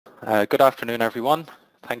Good afternoon, everyone.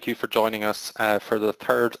 Thank you for joining us for the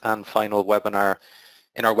third and final webinar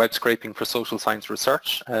in our Web Scraping for Social Science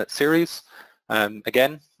Research series.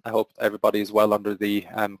 Again, I hope everybody is well under the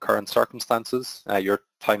current circumstances. Your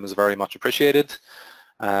time is very much appreciated.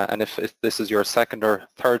 And if this is your second or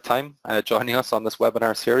third time joining us on this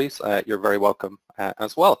webinar series, you're very welcome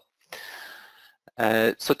as well.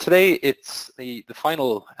 So today it's the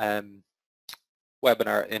final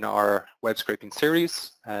webinar in our web scraping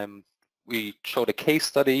series. We showed a case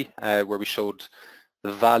study where we showed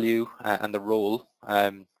the value and the role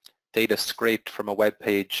data scraped from a web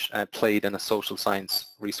page played in a social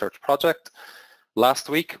science research project. Last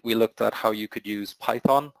week we looked at how you could use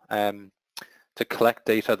Python to collect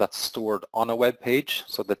data that's stored on a web page,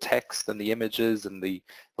 so the text and the images and the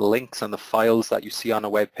links and the files that you see on a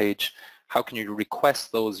web page. How can you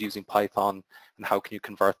request those using Python, and how can you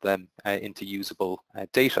convert them into usable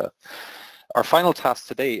data? Our final task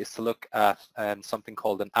today is to look at something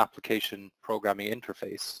called an application programming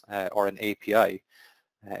interface, or an API,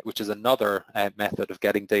 which is another method of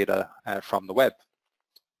getting data from the web.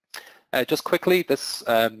 Just quickly, this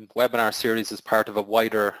webinar series is part of a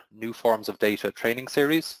wider New Forms of Data training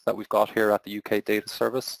series that we've got here at the UK Data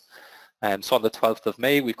Service. So on the 12th of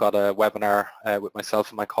May, we've got a webinar with myself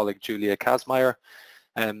and my colleague Julia Kazmaier,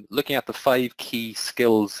 looking at the 5 key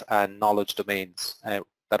skills and knowledge domains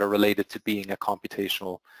that are related to being a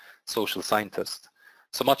computational social scientist.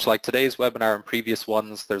 So much like today's webinar and previous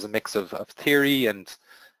ones, there's a mix of theory and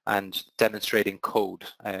demonstrating code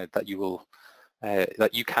that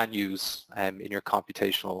you can use in your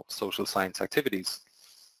computational social science activities.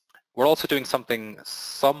 We're also doing something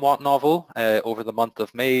somewhat novel. Over the month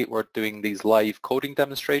of May, we're doing these live coding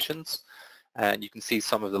demonstrations, and you can see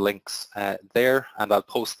some of the links there, and I'll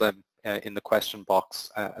post them in the question box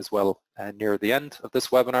as well near the end of this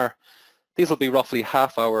webinar. These will be roughly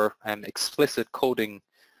half-hour explicit coding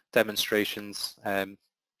demonstrations,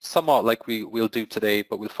 somewhat like we'll do today,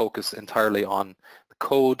 but we'll focus entirely on the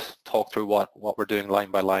code, talk through what we're doing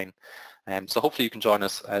line by line. So hopefully you can join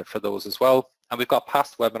us for those as well. And we've got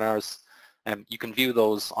past webinars. You can view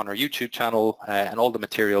those on our YouTube channel, and all the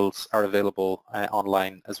materials are available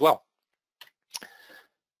online as well.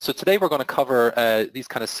 So today we're going to cover these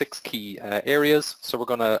kind of 6 key areas. So we're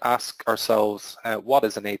going to ask ourselves, what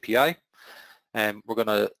is an API? We're going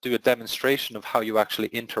to do a demonstration of how you actually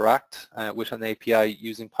interact with an API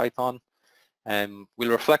using Python. We'll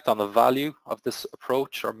reflect on the value of this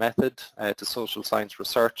approach or method to social science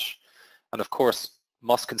research, and of course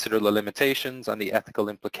must consider the limitations and the ethical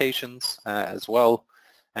implications as well.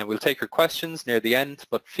 And we'll take your questions near the end,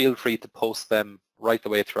 but feel free to post them right the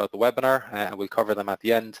way throughout the webinar, and we'll cover them at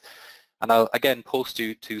the end. And I'll again post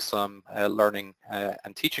you to some learning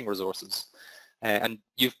and teaching resources. And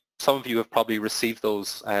some of you have probably received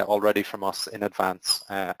those already from us in advance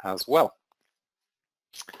as well.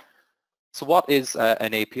 So what is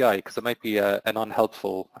an API? Because it might be an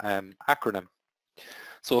unhelpful acronym.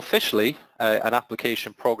 So officially, an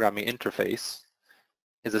application programming interface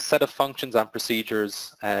is a set of functions and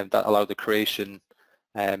procedures that allow the creation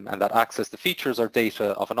and that access the features or data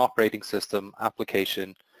of an operating system,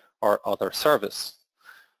 application, or other service.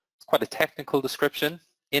 It's quite a technical description.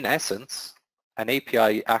 In essence, an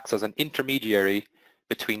API acts as an intermediary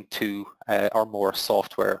between 2 or more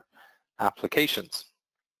software applications.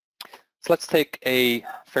 So let's take a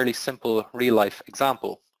fairly simple real-life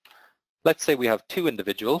example. Let's say we have 2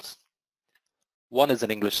 individuals. One is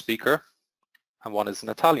an English speaker and one is an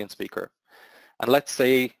Italian speaker. And let's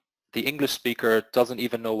say the English speaker doesn't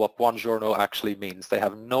even know what buongiorno actually means. They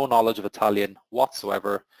have no knowledge of Italian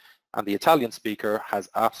whatsoever, and the Italian speaker has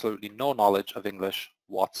absolutely no knowledge of English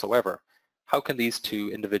whatsoever. How can these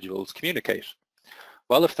 2 individuals communicate?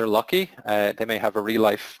 Well, if they're lucky, they may have a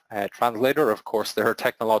real-life translator. Of course, there are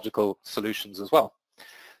technological solutions as well.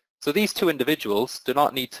 So these 2 individuals do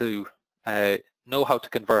not need to know how to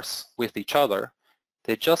converse with each other.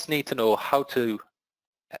 They just need to know how to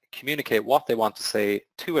communicate what they want to say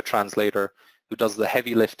to a translator who does the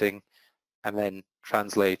heavy lifting and then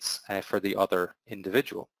translates for the other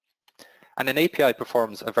individual. And an API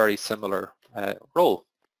performs a very similar role.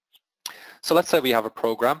 So let's say we have a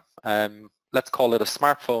program. Let's call it a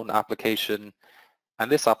smartphone application,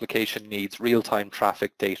 and this application needs real-time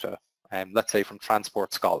traffic data, let's say from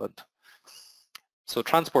Transport Scotland. So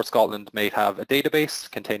Transport Scotland may have a database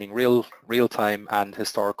containing real-time and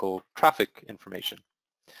historical traffic information.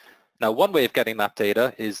 Now, one way of getting that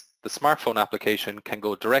data is the smartphone application can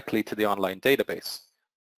go directly to the online database.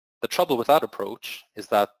 The trouble with that approach is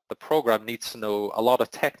that the program needs to know a lot of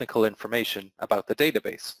technical information about the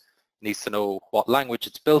database. It needs to know what language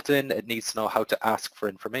it's built in. It needs to know how to ask for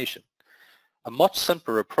information. A much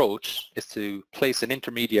simpler approach is to place an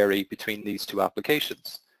intermediary between these two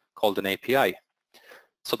applications called an API.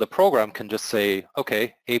 So the program can just say,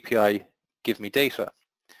 okay, API, give me data.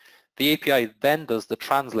 The API then does the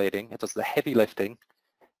translating, it does the heavy lifting,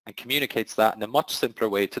 and communicates that in a much simpler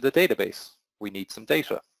way to the database. We need some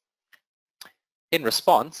data. In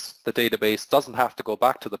response, the database doesn't have to go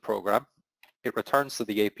back to the program. It returns to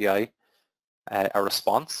the API a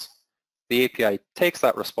response. The API takes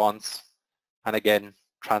that response and again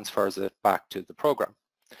transfers it back to the program.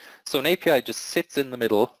 So an API just sits in the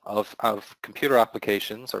middle of computer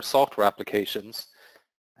applications or software applications,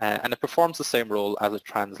 and it performs the same role as a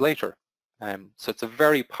translator. So it's a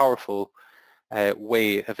very powerful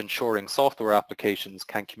way of ensuring software applications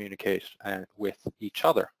can communicate with each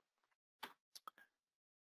other.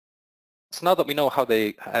 So now that we know how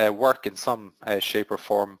they work in some shape or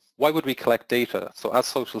form, why would we collect data? So as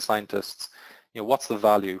social scientists, what's the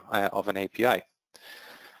value of an API?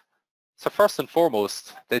 So first and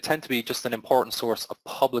foremost, they tend to be just an important source of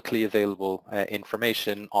publicly available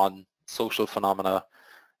information on social phenomena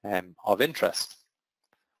of interest.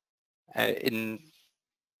 In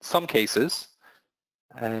some cases,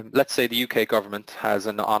 let's say the UK government has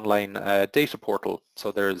an online data portal.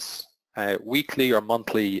 So there's weekly or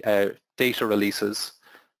monthly data releases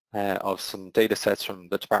of some data sets from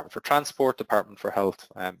the Department for Transport, Department for Health,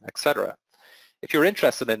 etc. If you're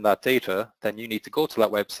interested in that data, then you need to go to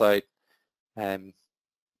that website,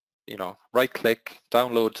 right-click,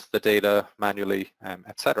 download the data manually,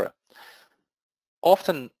 etc.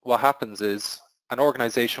 Often what happens is an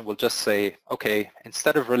organization will just say, okay,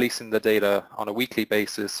 instead of releasing the data on a weekly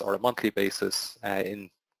basis or a monthly basis in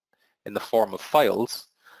the form of files,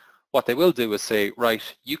 what they will do is say, right,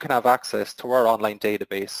 you can have access to our online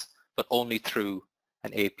database, but only through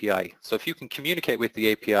an API. So if you can communicate with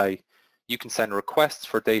the API, you can send requests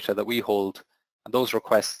for data that we hold, and those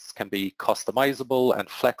requests can be customizable and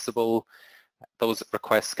flexible. Those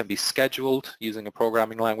requests can be scheduled using a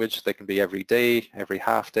programming language. They can be every day, every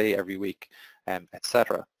half day, every week,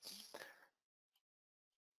 etc.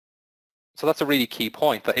 So that's a really key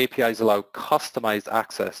point, that APIs allow customized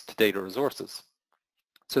access to data resources.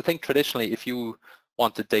 So think traditionally, if you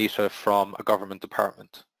wanted data from a government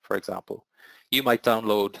department, for example, you might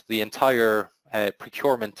download the entire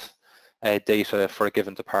procurement data for a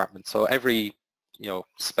given department. So every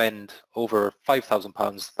spend over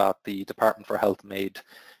 £5,000 that the Department for Health made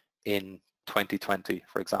in 2020,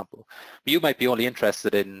 for example. But you might be only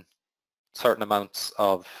interested in certain amounts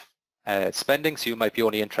of spending, so you might be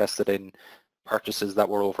only interested in purchases that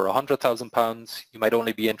were over £100,000. You might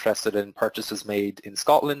only be interested in purchases made in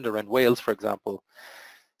Scotland or in Wales, for example.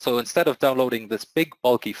 So instead of downloading this big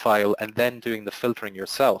bulky file and then doing the filtering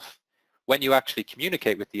yourself, when you actually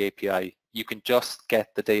communicate with the API, you can just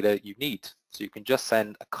get the data you need. So you can just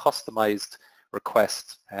send a customized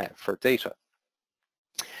request for data.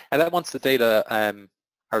 And then once the data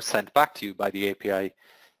are sent back to you by the API,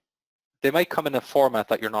 they might come in a format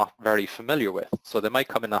that you're not very familiar with. So they might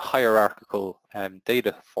come in a hierarchical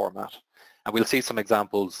data format. And we'll see some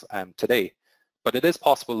examples today. But it is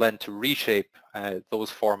possible then to reshape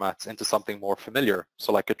those formats into something more familiar.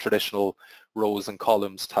 So like a traditional rows and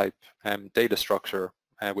columns type data structure,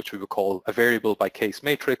 which we would call a variable by case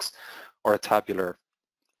matrix, or a tabular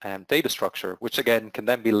data structure, which again can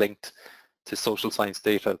then be linked to social science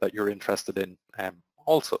data that you're interested in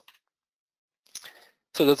also.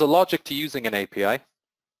 So there's a logic to using an API.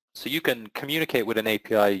 So you can communicate with an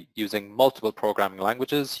API using multiple programming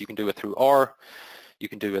languages. You can do it through R, you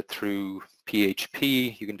can do it through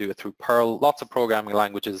PHP, you can do it through Perl. Lots of programming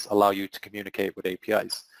languages allow you to communicate with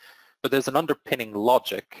APIs. But there's an underpinning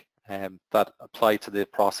logic that apply to the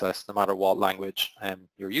process no matter what language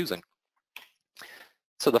you're using.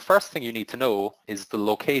 So the first thing you need to know is the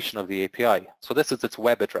location of the API. So this is its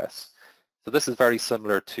web address. So this is very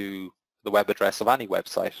similar to the web address of any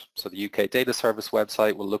website. So the UK Data Service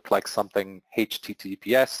website will look like something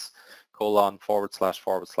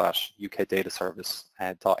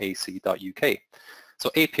https://ukdataservice.ac.uk.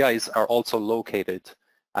 So APIs are also located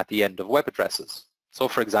at the end of web addresses. So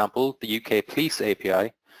for example, the UK Police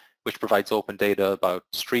API, which provides open data about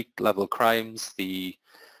street level crimes, the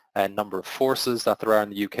number of forces that there are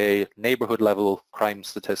in the UK, neighbourhood level crime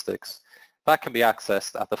statistics, that can be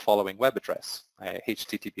accessed at the following web address,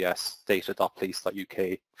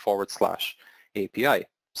 https://data.police.uk/API.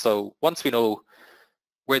 So once we know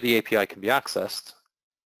where the API can be accessed,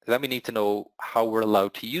 then we need to know how we're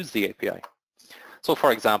allowed to use the API. So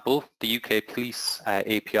for example, the UK Police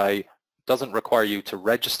API doesn't require you to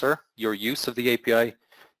register your use of the API.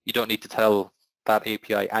 You don't need to tell that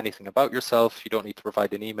API anything about yourself. You don't need to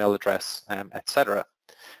provide an email address, etc.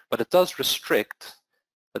 But it does restrict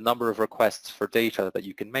the number of requests for data that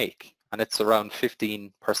you can make, and it's around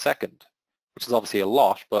 15 per second, which is obviously a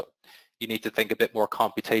lot, but you need to think a bit more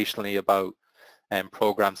computationally about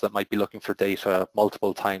programs that might be looking for data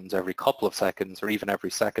multiple times every couple of seconds or even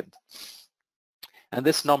every second. And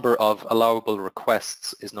this number of allowable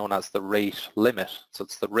requests is known as the rate limit. So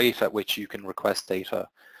it's the rate at which you can request data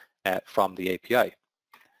from the API.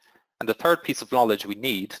 And the third piece of knowledge we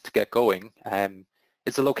need to get going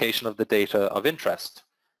is the location of the data of interest.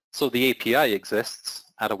 So the API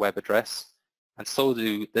exists at a web address, and so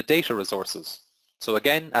do the data resources. So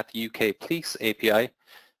again, at the UK Police API,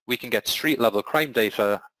 we can get street level crime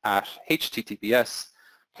data at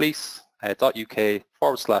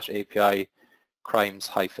https://police.uk/API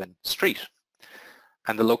crimes-street.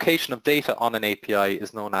 And the location of data on an API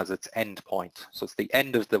is known as its endpoint. So it's the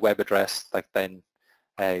end of the web address that then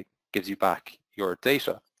gives you back your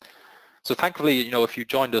data. So thankfully, if you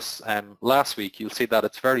joined us last week, you'll see that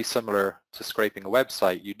it's very similar to scraping a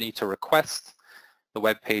website. You need to request the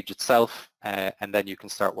web page itself, and then you can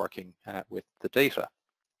start working with the data.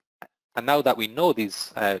 And now that we know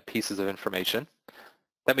these pieces of information,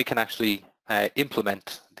 then we can actually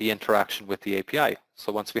implement the interaction with the API.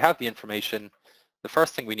 So once we have the information, the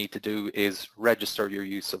first thing we need to do is register your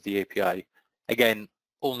use of the API. Again,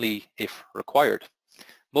 only if required.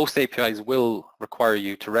 Most APIs will require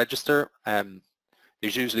you to register.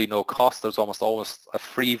 There's usually no cost. There's almost always a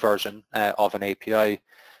free version of an API,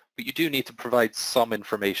 but you do need to provide some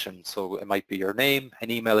information. So it might be your name,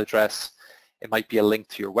 an email address, it might be a link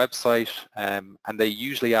to your website, and they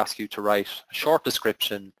usually ask you to write a short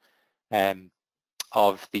description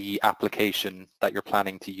of the application that you're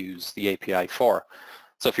planning to use the API for.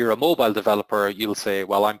 So if you're a mobile developer, you'll say,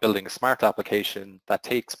 well, I'm building a smart application that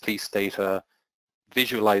takes police data,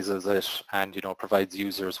 visualizes it, and provides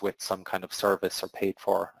users with some kind of service or paid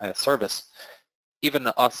for service. Even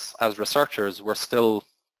us as researchers, we're still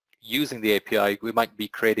using the API. We might be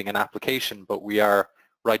creating an application, but we are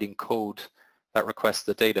writing code that requests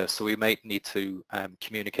the data, so we might need to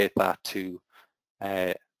communicate that to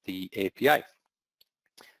the API.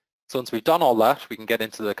 So once we've done all that, we can get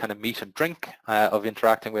into the kind of meat and drink of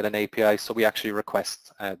interacting with an API, so we actually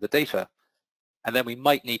request the data. And then we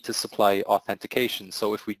might need to supply authentication.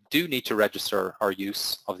 So if we do need to register our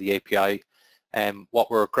use of the API, what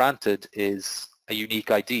we're granted is a unique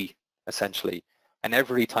ID, essentially. And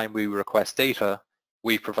every time we request data,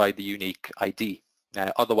 we provide the unique ID.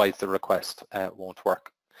 Otherwise, the request won't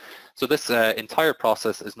work. So this entire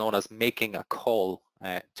process is known as making a call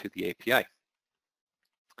to the API.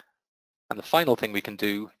 And the final thing we can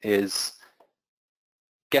do is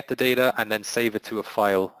get the data and then save it to a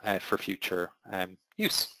file for future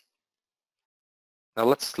use. Now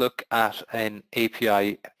let's look at an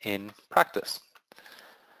API in practice.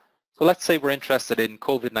 So let's say we're interested in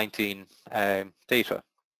COVID-19 data.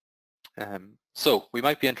 So we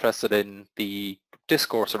might be interested in the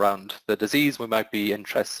discourse around the disease. We might be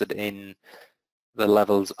interested in the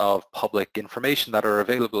levels of public information that are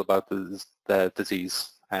available about the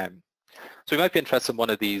disease. So we might be interested in one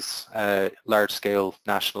of these large-scale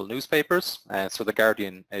national newspapers. So The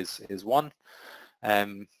Guardian is one.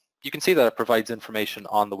 You can see that it provides information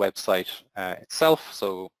on the website itself.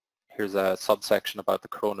 So here's a subsection about the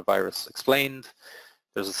coronavirus explained.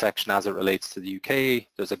 There's a section as it relates to the UK.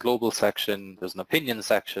 There's a global section. There's an opinion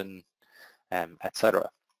section, etc.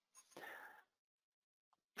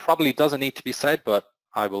 Probably doesn't need to be said, but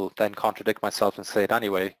I will then contradict myself and say it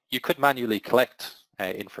anyway. You could manually collect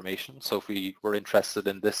information. So if we were interested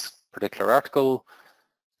in this particular article,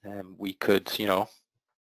 we could,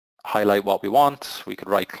 highlight what we want. We could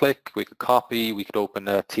right-click. We could copy. We could open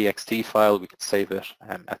a TXT file. We could save it,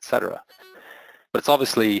 etc. But it's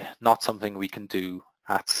obviously not something we can do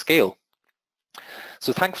at scale.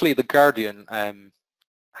 So thankfully, The Guardian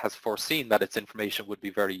has foreseen that its information would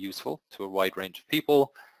be very useful to a wide range of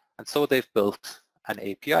people, and so they've built an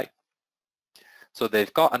API. So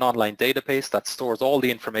they've got an online database that stores all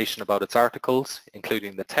the information about its articles,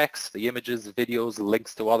 including the text, the images, the videos, the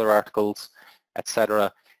links to other articles,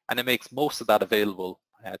 etc. And it makes most of that available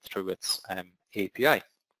through its API.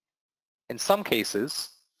 In some cases,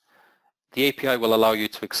 the API will allow you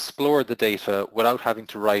to explore the data without having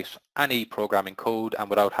to write any programming code and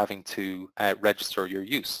without having to register your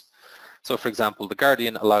use. So for example, The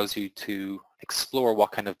Guardian allows you to explore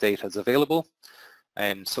what kind of data is available.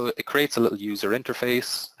 So it creates a little user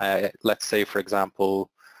interface. Let's say, for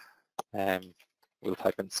example, we'll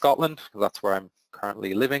type in Scotland, because that's where I'm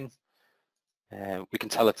currently living. We can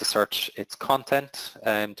tell it to search its content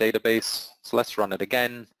database. So let's run it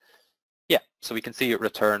again. Yeah, so we can see it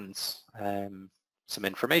returns some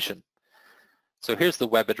information. So here's the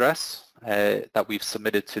web address that we've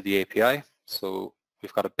submitted to the API. So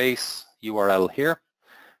we've got a base URL here,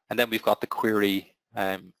 and then we've got the query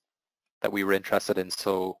that we were interested in.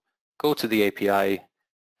 So go to the API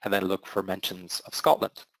and then look for mentions of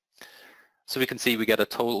Scotland. So we can see we get a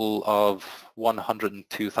total of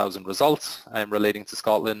 102,000 results relating to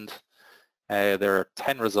Scotland. There are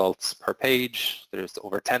 10 results per page. There's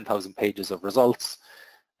over 10,000 pages of results.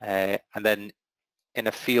 And then in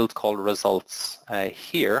a field called results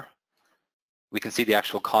here, we can see the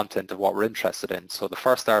actual content of what we're interested in. So the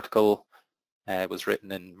first article was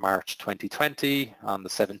written in March 2020 on the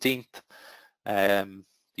 17th.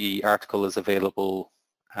 The article is available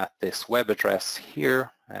at this web address here.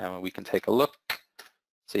 We can take a look,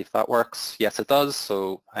 see if that works. Yes, it does.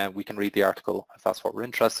 So we can read the article if that's what we're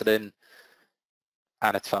interested in.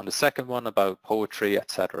 And it's found a second one about poetry,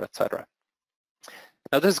 etc., etc.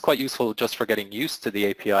 Now this is quite useful just for getting used to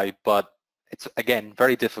the API, but it's again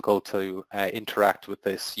very difficult to interact with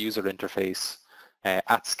this user interface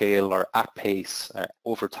at scale or at pace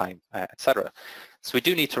over time, etc. So we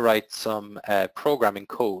do need to write some programming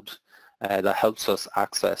code that helps us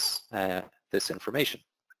access this information.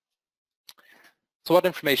 So what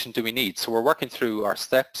information do we need? So we're working through our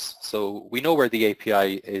steps. So we know where the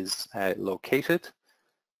API is located.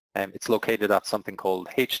 It's located at something called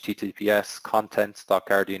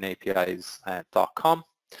https://contents.guardianapis.com.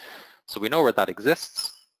 So we know where that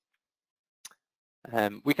exists.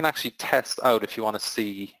 We can actually test out if you want to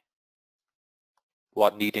see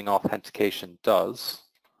what needing authentication does.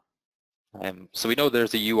 So we know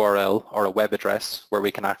there's a URL or a web address where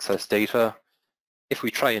we can access data. If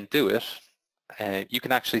we try and do it, you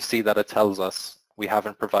can actually see that it tells us we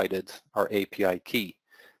haven't provided our API key.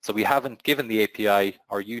 So we haven't given the API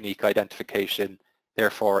our unique identification,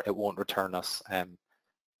 therefore it won't return us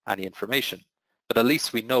any information. But at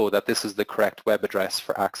least we know that this is the correct web address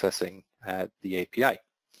for accessing the API.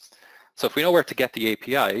 So if we know where to get the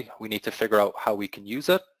API, we need to figure out how we can use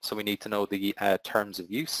it. So we need to know the terms of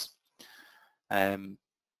use.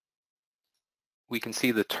 We can see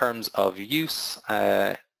the terms of use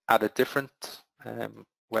at a different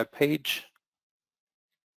web page.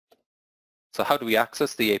 So how do we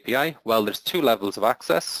access the API? Well, there's two levels of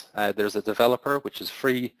access. There's a developer, which is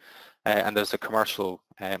free, and there's a commercial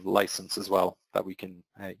license as well that we can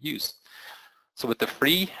use. So with the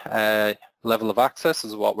free level of access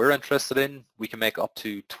is what we're interested in. We can make up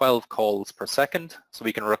to 12 calls per second. So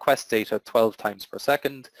we can request data 12 times per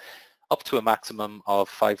second, up to a maximum of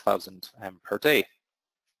 5,000 per day.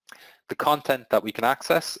 The content that we can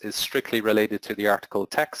access is strictly related to the article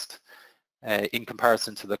text in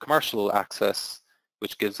comparison to the commercial access,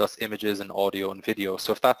 which gives us images and audio and video.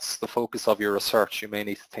 So if that's the focus of your research, you may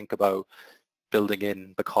need to think about building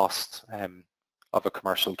in the cost of a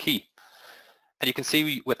commercial key. And you can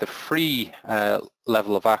see with the free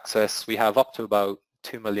level of access, we have up to about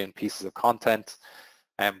 2 million pieces of content,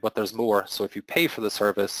 but there's more. So if you pay for the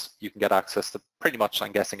service, you can get access to pretty much,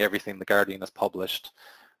 I'm guessing, everything The Guardian has published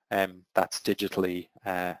that's digitally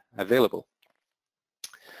available.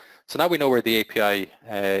 So now we know where the API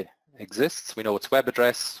exists. We know its web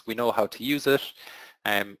address. We know how to use it.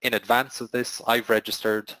 In advance of this, I've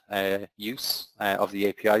registered use of the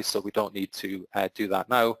API, so we don't need to do that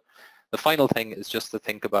now. The final thing is just to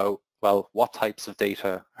think about, well, what types of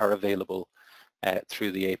data are available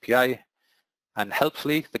through the API. And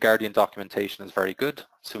helpfully, the Guardian documentation is very good,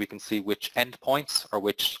 so we can see which endpoints or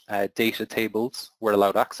which data tables we're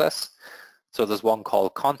allowed access. So there's one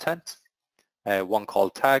called content, one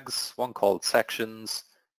called tags, one called sections,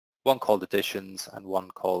 one called editions, and one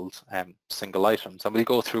called single items. And we'll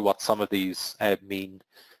go through what some of these mean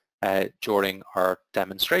during our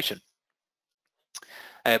demonstration.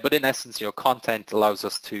 But in essence, content allows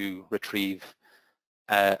us to retrieve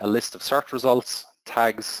a list of search results.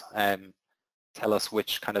 Tags tell us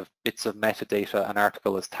which kind of bits of metadata an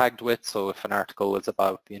article is tagged with. So if an article is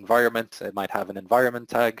about the environment, it might have an environment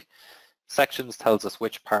tag. Sections tells us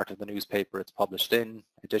which part of the newspaper it's published in.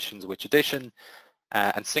 Editions, which edition.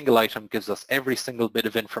 And single item gives us every single bit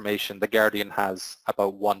of information The Guardian has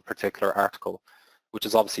about one particular article, which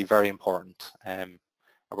is obviously very important. And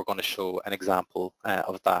we're going to show an example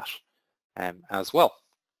of that as well.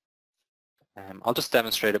 I'll just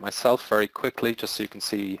demonstrate it myself very quickly just so you can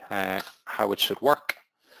see how it should work.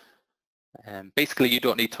 Basically, you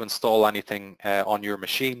don't need to install anything on your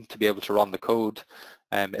machine to be able to run the code.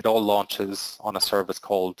 It all launches on a service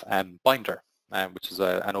called Binder, which is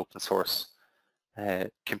an open source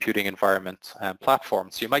computing environment platform.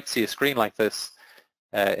 So you might see a screen like this.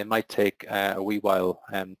 It might take a wee while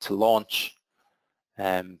to launch,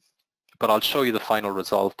 but I'll show you the final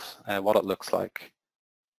result, what it looks like.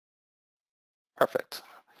 Perfect.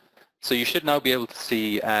 So you should now be able to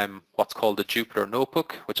see what's called the Jupyter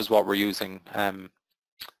Notebook, which is what we're using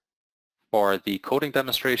for the coding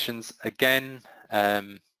demonstrations. Again,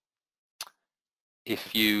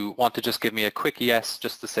 if you want to just give me a quick yes,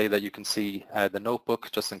 just to say that you can see the notebook,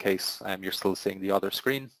 just in case you're still seeing the other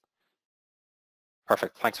screen.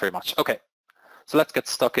 Perfect, thanks very much. Okay, so let's get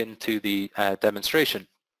stuck into the demonstration.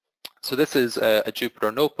 So this is a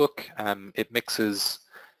Jupyter Notebook. It mixes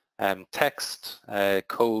text,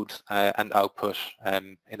 code, and output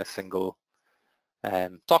in a single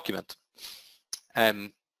document.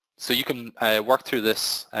 So you can work through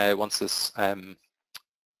this once this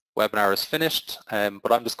webinar is finished,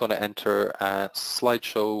 but I'm just going to enter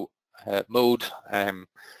slideshow mode, and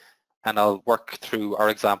I'll work through our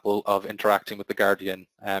example of interacting with the Guardian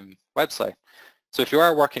website. So if you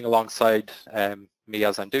are working alongside me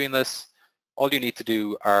as I'm doing this, all you need to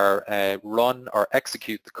do are run or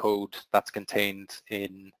execute the code that's contained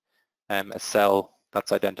in a cell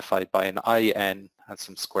that's identified by an IN and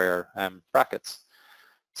some square brackets.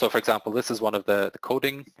 So for example, this is one of the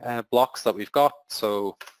coding blocks that we've got,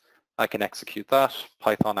 so I can execute that.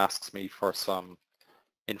 Python asks me for some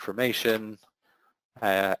information,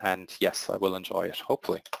 and yes, I will enjoy it,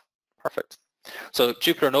 hopefully. Perfect. So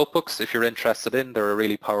Jupyter Notebooks, if you're interested in, they're a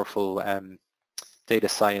really powerful data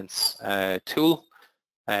science tool.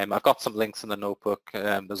 I've got some links in the notebook.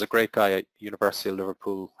 There's a great guy at University of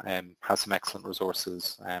Liverpool, has some excellent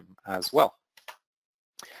resources as well.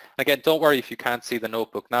 Again, don't worry if you can't see the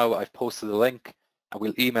notebook now. I've posted the link, and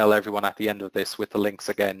we'll email everyone at the end of this with the links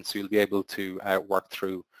again, so you'll be able to work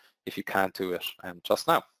through if you can't do it just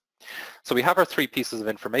now. So we have our three pieces of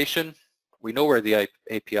information. We know where the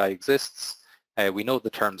API exists. We know the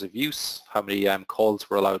terms of use, how many calls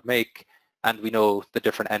we're allowed to make, and we know the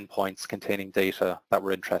different endpoints containing data that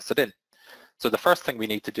we're interested in. So the first thing we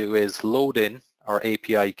need to do is load in our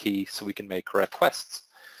API key so we can make requests.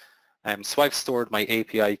 So I've stored my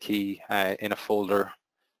API key in a folder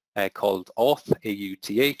called auth,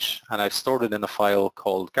 A-U-T-H, and I've stored it in a file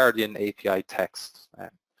called Guardian API text,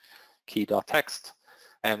 key.txt.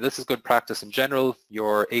 And this is good practice in general.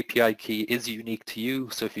 Your API key is unique to you,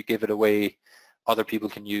 so if you give it away, other people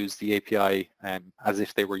can use the API as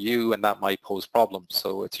if they were you, and that might pose problems.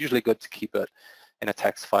 So it's usually good to keep it in a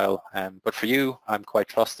text file. But for you, I'm quite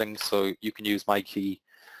trusting, so you can use my key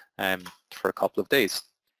for a couple of days.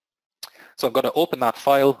 So I'm going to open that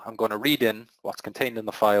file. I'm going to read in what's contained in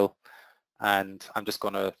the file, and I'm just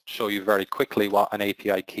going to show you very quickly what an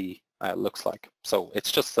API key looks like. So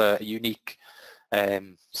it's just a unique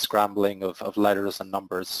scrambling of letters and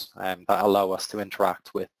numbers that allow us to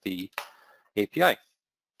interact with the API.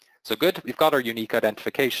 So good, we've got our unique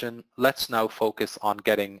identification. Let's now focus on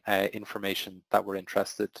getting information that we're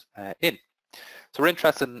interested in. So we're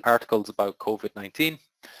interested in articles about COVID-19.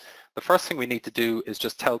 The first thing we need to do is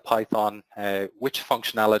just tell Python which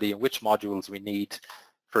functionality and which modules we need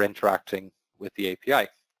for interacting with the API.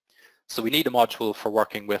 So we need a module for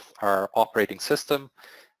working with our operating system.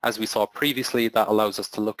 As we saw previously, that allows us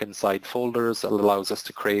to look inside folders. It allows us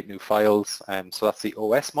to create new files. So that's the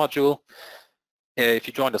OS module. If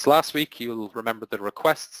you joined us last week, you'll remember the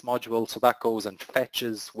requests module. So that goes and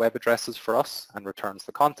fetches web addresses for us and returns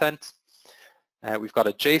the content. We've got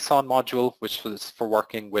a JSON module, which is for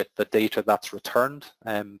working with the data that's returned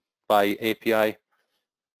by APIs.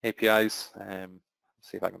 Let's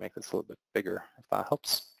see if I can make this a little bit bigger, if that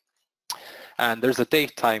helps. And there's a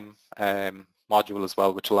date time module as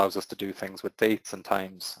well, which allows us to do things with dates and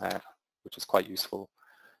times, which is quite useful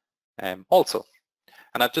also.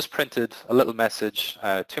 And I've just printed a little message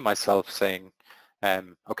to myself saying,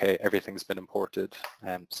 okay, everything's been imported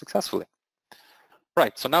successfully.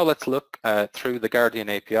 Right, so now let's look through the Guardian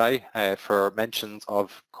API for mentions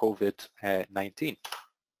of COVID-19.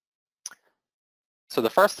 So the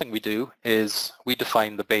first thing we do is we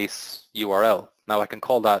define the base URL. Now I can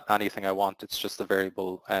call that anything I want, it's just a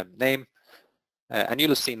variable name. And you'll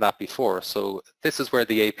have seen that before. So this is where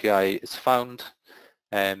the API is found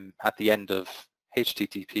at the end of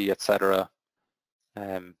HTTP, etc.,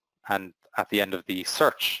 and at the end of the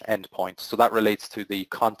search endpoint. So that relates to the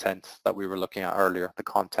content that we were looking at earlier, the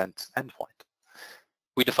content endpoint.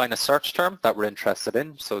 We define a search term that we're interested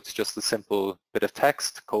in. So it's just a simple bit of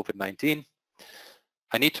text, COVID-19.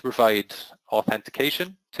 I need to provide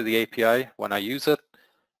authentication to the API when I use it.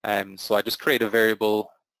 So I just create a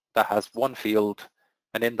variable that has one field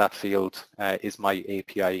and in that field is my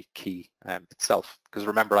API key itself. Because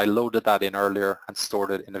remember, I loaded that in earlier and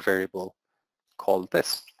stored it in a variable called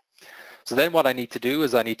this. So then what I need to do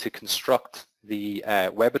is I need to construct the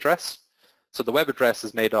web address. So the web address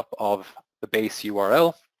is made up of the base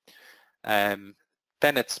URL. Then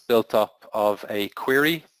it's built up of a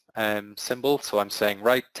query symbol. So I'm saying,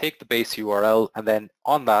 right, take the base URL and then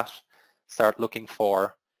on that, start looking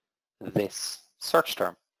for this search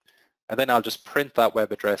term. And then I'll just print that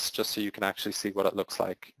web address just so you can actually see what it looks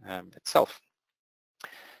like itself.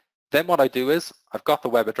 Then what I do is I've got the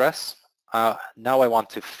web address. Now I want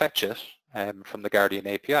to fetch it from the Guardian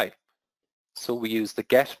API. So we use the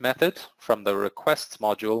get method from the requests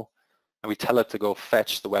module and we tell it to go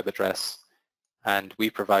fetch the web address, and we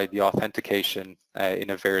provide the authentication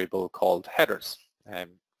in a variable called headers. And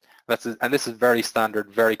this is very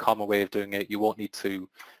standard, very common way of doing it. You won't need to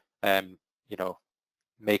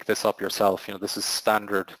make this up yourself. This is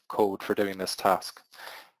standard code for doing this task.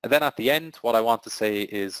 And then at the end, what I want to say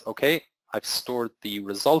is, okay, I've stored the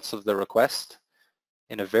results of the request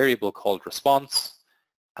in a variable called response,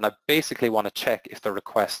 and I basically want to check if the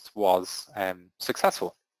request was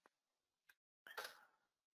successful.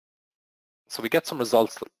 So we get some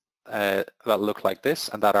results that look like this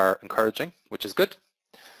and that are encouraging, which is good.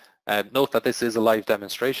 Note that this is a live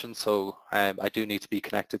demonstration, so I do need to be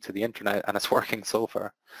connected to the internet, and it's working so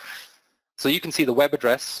far. So you can see the web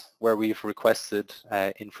address where we've requested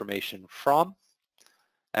information from.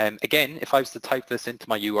 Again, if I was to type this into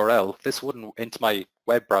my URL, this wouldn't, into my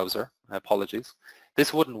web browser, apologies,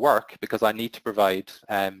 this wouldn't work because I need to provide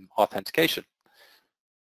authentication.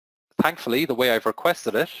 Thankfully, the way I've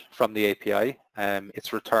requested it from the API,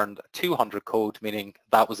 it's returned 200 code, meaning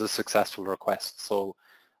that was a successful request. So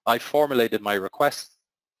I formulated my request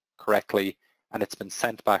correctly and it's been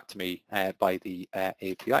sent back to me by the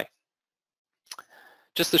API.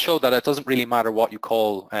 Just to show that it doesn't really matter what you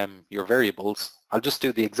call your variables, I'll just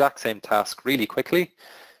do the exact same task really quickly,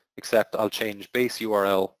 except I'll change base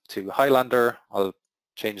URL to Highlander, I'll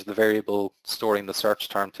change the variable storing the search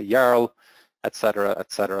term to Jarl, etc.,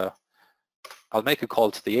 etc. I'll make a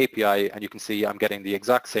call to the API and you can see I'm getting the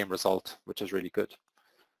exact same result, which is really good.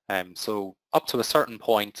 So up to a certain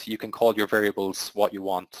point, you can call your variables what you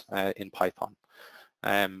want in Python.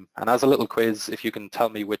 And as a little quiz, if you can tell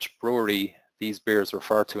me which brewery these beers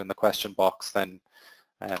refer to in the question box, then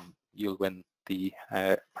you'll win the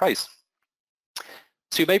prize.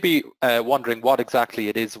 So you may be wondering what exactly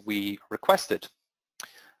it is we requested.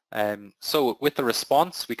 So with the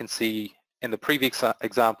response, we can see in the previous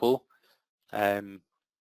example, the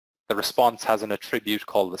response has an attribute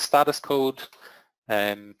called the status code.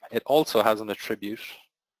 It also has an attribute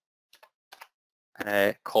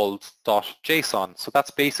called .json. So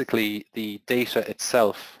that's basically the data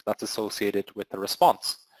itself that's associated with the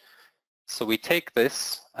response. So we take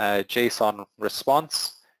this JSON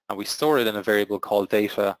response and we store it in a variable called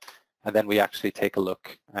data, and then we actually take a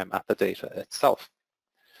look at the data itself.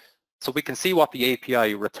 So we can see what the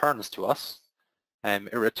API returns to us.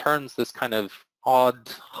 It returns this kind of odd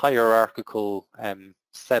hierarchical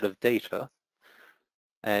set of data.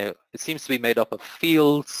 It seems to be made up of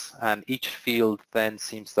fields, and each field then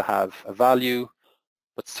seems to have a value,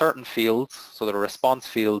 but certain fields, so the response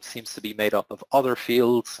field, seems to be made up of other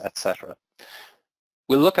fields, etc.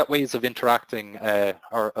 We'll look at ways of interacting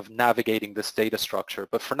or of navigating this data structure,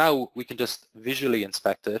 but for now we can just visually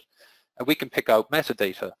inspect it and we can pick out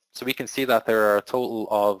metadata. So we can see that there are a total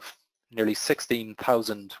of nearly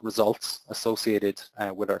 16,000 results associated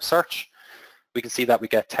with our search. We can see that we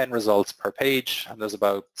get 10 results per page, and there's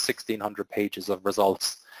about 1,600 pages of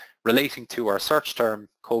results relating to our search term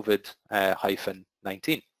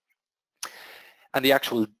COVID-19. And the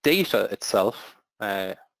actual data itself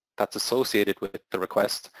that's associated with the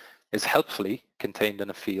request is helpfully contained in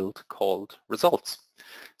a field called results.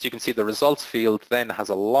 So you can see the results field then has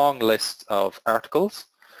a long list of articles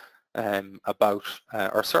about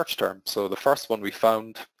our search term. So the first one we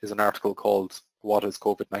found is an article called "What is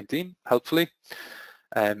COVID-19?" helpfully.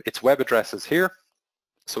 Its web address is here.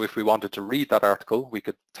 So if we wanted to read that article, we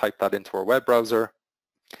could type that into our web browser.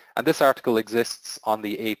 And this article exists on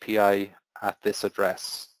the API at this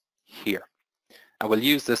address here. And we'll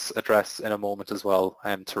use this address in a moment as well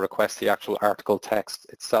to request the actual article text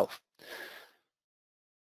itself.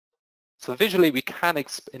 So visually we can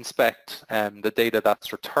inspect the data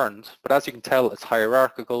that's returned, but as you can tell it's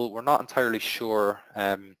hierarchical. We're not entirely sure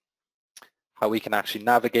how we can actually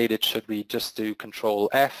navigate it. Should we just do Control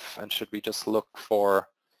F, and should we just look for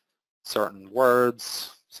certain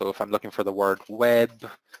words? So if I'm looking for the word web,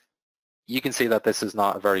 you can see that this is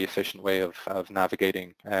not a very efficient way of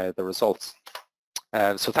navigating the results.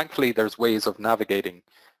 So thankfully there's ways of navigating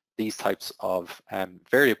these types of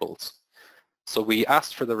variables. So we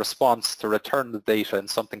asked for the response to return the data in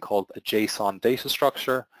something called a JSON data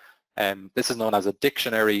structure. This is known as a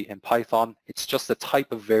dictionary in Python. It's just a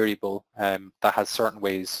type of variable that has certain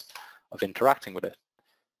ways of interacting with it.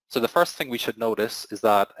 So the first thing we should notice is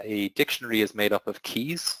that a dictionary is made up of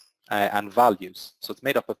keys and values. So it's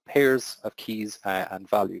made up of pairs of keys and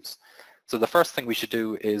values. So the first thing we should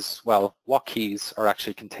do is, well, what keys are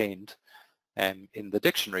actually contained in the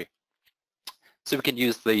dictionary? So we can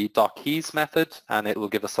use the .keys method and it will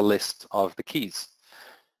give us a list of the keys.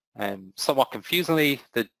 Somewhat confusingly,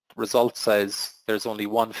 the result says there's only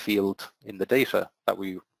one field in the data that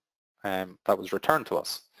was returned to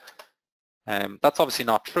us. That's obviously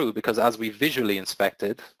not true because as we visually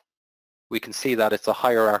inspected, we can see that it's a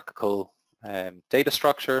hierarchical data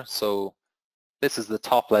structure. So this is the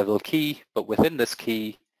top level key, but within this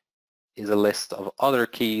key is a list of other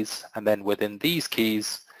keys, and then within these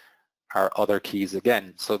keys are other keys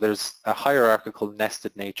again. So there's a hierarchical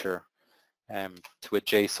nested nature to a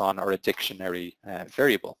JSON or a dictionary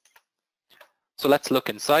variable. So let's look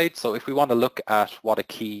inside. So if we want to look at what a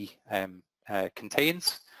key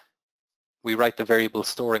contains, we write the variable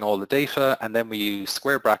storing all the data, and then we use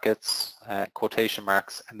square brackets, quotation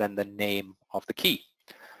marks, and then the name of the key.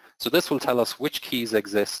 So this will tell us which keys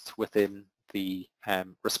exist within the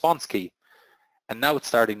response key. And now it's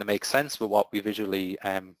starting to make sense with what we visually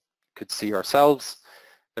could see ourselves.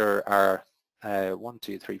 There are 1,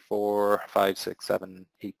 2, 3, 4, 5, 6, 7,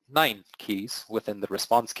 8, 9 keys within the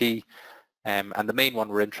response key. And the main one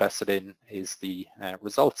we're interested in is the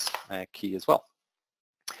results key as well.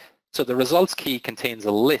 So the results key contains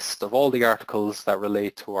a list of all the articles that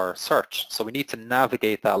relate to our search. So we need to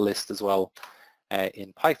navigate that list as well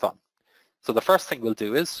in Python. So the first thing we'll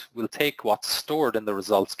do is we'll take what's stored in the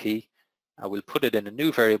results key and we'll put it in a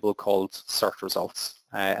new variable called search results.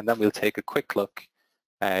 And then we'll take a quick look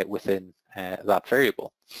within that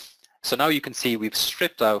variable. So now you can see we've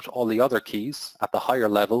stripped out all the other keys at the higher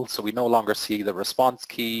level, so we no longer see the response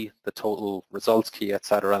key, the total results key,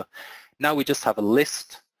 etc. Now we just have a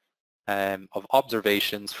list of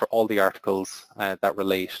observations for all the articles that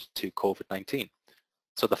relate to COVID-19.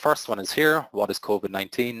 So the first one is here, what is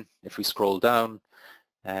COVID-19? If we scroll down,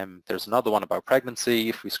 there's another one about pregnancy.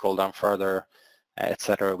 If we scroll down further,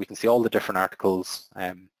 etc., we can see all the different articles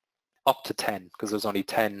up to 10, because there's only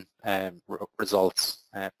 10 results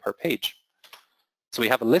per page. So we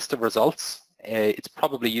have a list of results. It's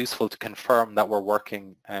probably useful to confirm that we're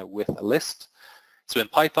working with a list. So in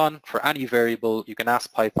Python, for any variable, you can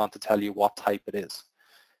ask Python to tell you what type it is.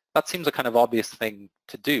 That seems a kind of obvious thing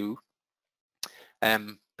to do,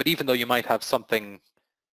 but even though you might have something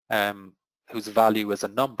whose value is a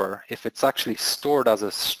number, if it's actually stored as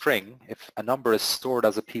a string, if a number is stored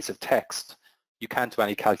as a piece of text, you can't do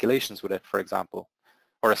any calculations with it, for example.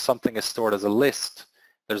 Or if something is stored as a list,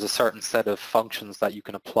 there's a certain set of functions that you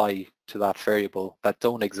can apply to that variable that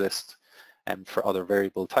don't exist for other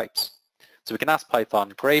variable types. So we can ask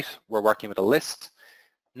Python, great, we're working with a list.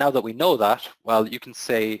 Now that we know that, well, you can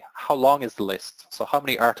say, how long is the list? So how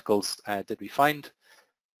many articles did we find?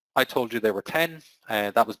 I told you there were 10.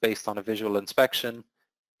 That was based on a visual inspection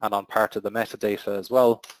and on part of the metadata as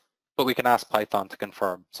well. But we can ask Python to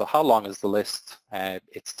confirm. So how long is the list?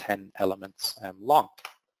 It's 10 elements long.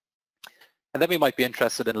 And then we might be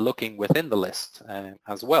interested in looking within the list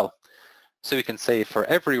as well. So we can say for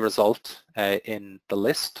every result in the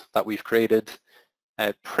list that we've created,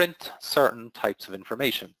 print certain types of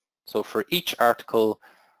information. So for each article,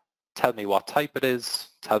 tell me what type it is,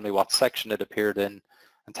 tell me what section it appeared in,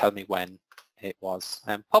 and tell me when it was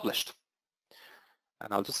published.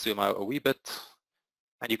 And I'll just zoom out a wee bit.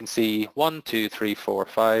 And you can see 1, 2, 3, 4,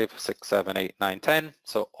 5, 6, 7, 8, 9, 10.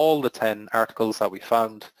 So all the 10 articles that we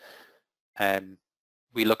found,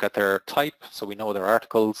 we look at their type, so we know their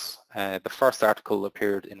articles. The first article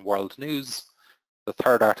appeared in World News. The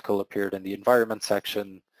third article appeared in the Environment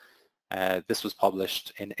section. This was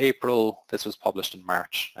published in April. This was published in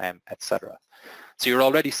March, etc. So you're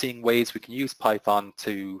already seeing ways we can use Python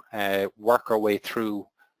to work our way through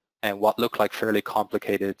what look like fairly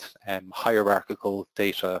complicated hierarchical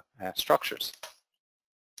data structures.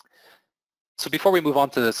 So before we move on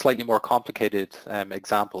to the slightly more complicated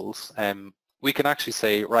examples, we can actually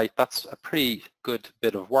say, right, that's a pretty good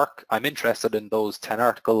bit of work. I'm interested in those 10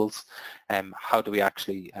 articles. How do we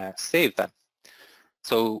actually save them?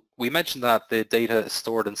 So we mentioned that the data is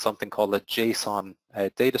stored in something called a JSON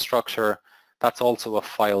data structure. That's also a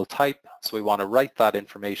file type. So we want to write that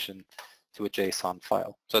information to a JSON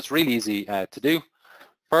file. So it's really easy to do.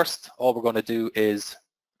 First, all we're going to do is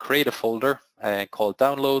create a folder. called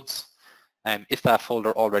downloads. If that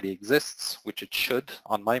folder already exists, which it should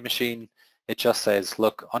on my machine, it just says,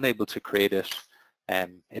 look, unable to create it,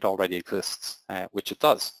 it already exists, which it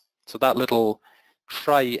does. So that little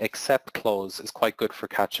try except clause is quite good for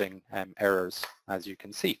catching errors, as you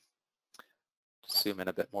can see. Just zoom in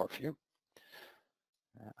a bit more for you.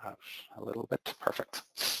 Out a little bit, perfect.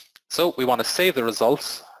 So we want to save the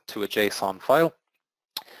results to a JSON file.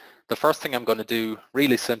 The first thing I'm going to do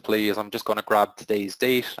really simply is I'm just going to grab today's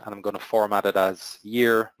date and I'm going to format it as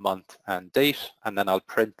year, month and date, and then I'll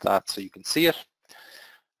print that so you can see it.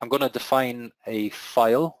 I'm going to define a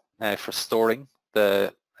file for storing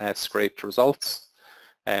the scraped results.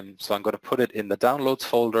 So I'm going to put it in the downloads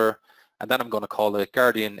folder, and then I'm going to call it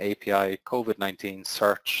Guardian API COVID-19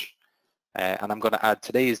 search, and I'm going to add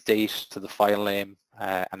today's date to the file name,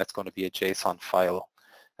 and it's going to be a JSON file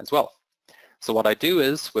as well. So what I do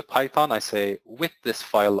is, with Python, I say, with this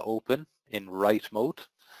file open in write mode,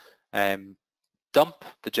 dump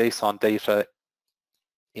the JSON data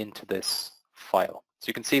into this file. So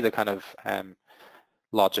you can see the kind of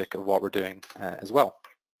logic of what we're doing as well.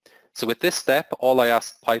 So with this step, all I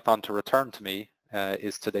ask Python to return to me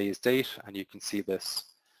is today's date, and you can see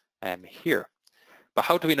this here. But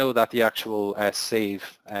how do we know that the actual save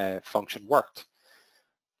function worked?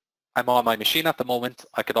 I'm on my machine at the moment.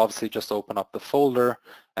 I could obviously just open up the folder,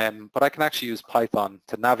 but I can actually use Python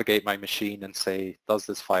to navigate my machine and say, does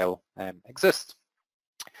this file exist?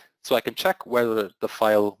 So I can check whether the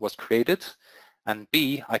file was created, and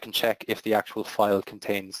B, I can check if the actual file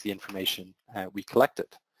contains the information we collected.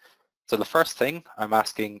 So the first thing I'm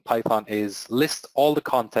asking Python is list all the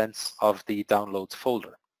contents of the downloads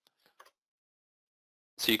folder.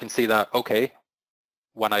 So you can see that, okay,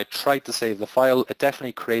 when I tried to save the file, it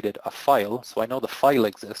definitely created a file, so I know the file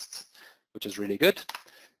exists, which is really good.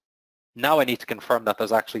 Now I need to confirm that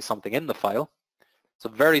there's actually something in the file. So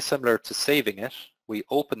very similar to saving it, we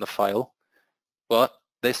open the file, but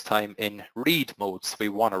this time in read mode. So we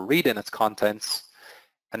want to read in its contents,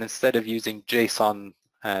 and instead of using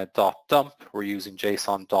JSON.dump, we're using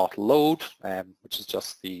JSON.load, which is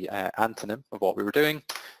just the antonym of what we were doing.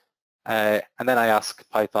 And then I ask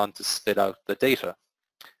Python to spit out the data.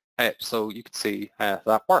 So you can see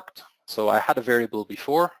that worked. So I had a variable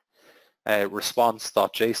before,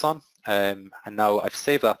 response.json, and now I've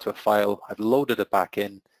saved that to a file, I've loaded it back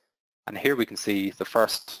in, and here we can see the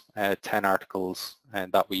first 10 articles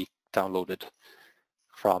that we downloaded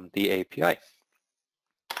from the API.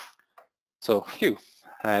 So phew,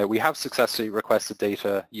 we have successfully requested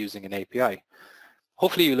data using an API.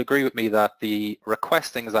 Hopefully you'll agree with me that the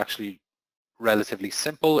requesting is actually relatively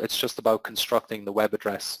simple. It's just about constructing the web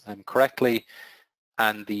address correctly,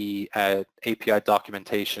 and the API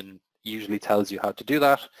documentation usually tells you how to do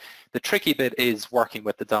that. The tricky bit is working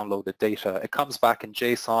with the downloaded data. It comes back in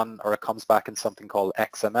JSON, or it comes back in something called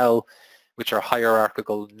XML, which are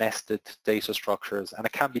hierarchical nested data structures, and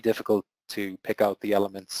it can be difficult to pick out the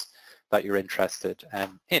elements that you're interested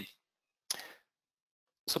in.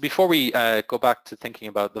 So before we go back to thinking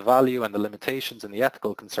about the value and the limitations and the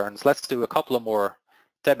ethical concerns, let's do a couple of more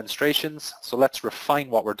demonstrations. So let's refine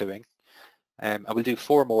what we're doing, and we'll do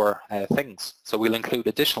 4 more things. So we'll include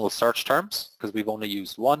additional search terms, because we've only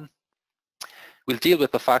used one. We'll deal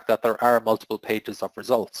with the fact that there are multiple pages of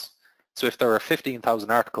results. So if there are 15,000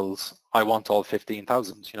 articles, I want all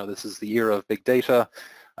 15,000. You know, this is the era of big data.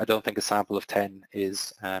 I don't think a sample of 10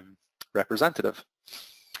 is representative.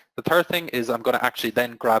 The third thing is I'm going to actually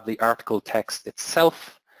then grab the article text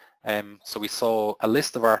itself. So we saw a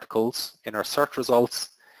list of articles in our search results.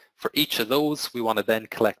 For each of those, we want to then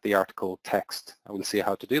collect the article text, and we'll see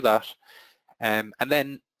how to do that. And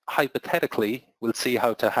then hypothetically, we'll see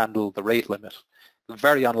how to handle the rate limit.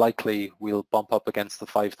 Very unlikely we'll bump up against the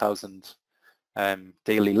 5,000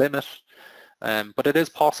 daily limit, but it is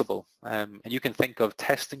possible. And you can think of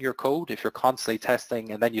testing your code. If you're constantly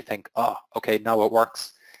testing and then you think, oh, okay, now it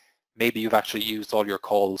works, maybe you've actually used all your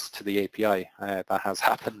calls to the API. That has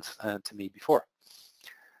happened to me before.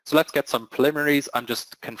 So let's get some preliminaries. I'm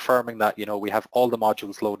just confirming that, you know, we have all the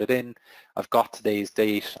modules loaded in. I've got today's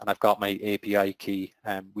date and I've got my API key.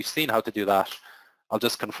 We've seen how to do that. I'll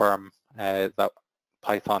just confirm that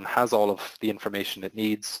Python has all of the information it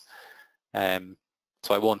needs. So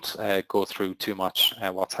I won't go through too much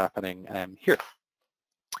what's happening here.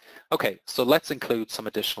 Okay, so let's include some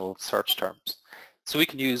additional search terms. So we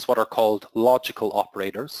can use what are called logical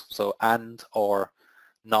operators, so and, or,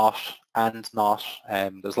 not, and not.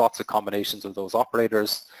 There's lots of combinations of those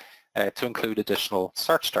operators to include additional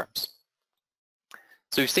search terms.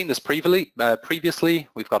 So we've seen this previously.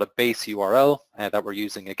 We've got a base URL that we're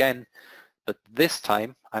using again, but this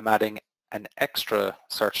time I'm adding an extra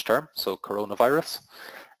search term, so coronavirus,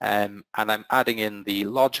 and I'm adding in the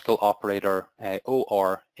logical operator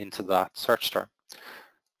OR into that search term.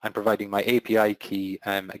 I'm providing my API key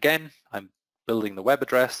again. I'm building the web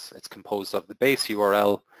address. It's composed of the base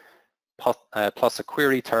URL plus a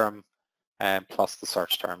query term plus the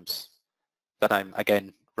search terms. Then I'm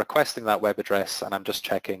again requesting that web address, and I'm just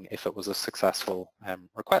checking if it was a successful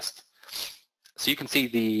request. So you can see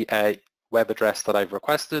the web address that I've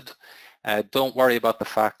requested. Don't worry about the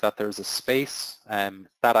fact that there's a space.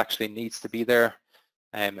 That actually needs to be there.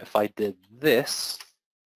 If I did this,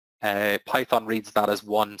 Python reads that as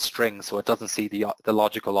one string, so it doesn't see the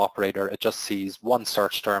logical operator. It just sees one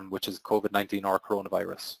search term, which is COVID-19 or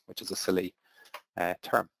coronavirus, which is a silly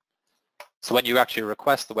term. So when you actually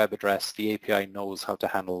request the web address, the API knows how to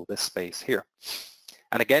handle this space here.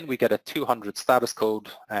 And again, we get a 200 status code,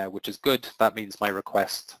 which is good. That means my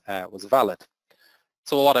request was valid.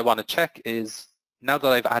 So what I want to check is, now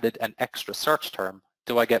that I've added an extra search term,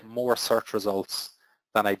 do I get more search results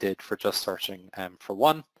than I did for just searching for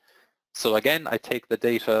one? So again, I take the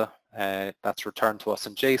data that's returned to us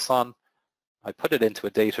in JSON. I put it into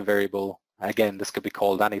a data variable. Again, this could be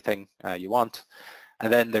called anything you want.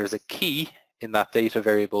 And then there's a key in that data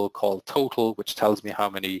variable called total, which tells me how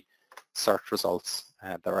many search results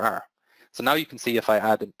there are. So now you can see if I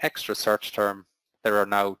add an extra search term, there are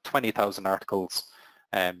now 20,000 articles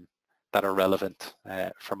that are relevant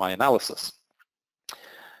for my analysis.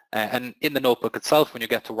 And in the notebook itself, when you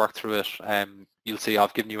get to work through it, you'll see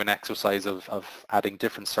I've given you an exercise of adding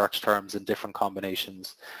different search terms in different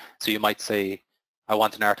combinations. So you might say, I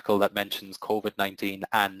want an article that mentions COVID-19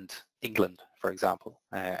 and England, for example,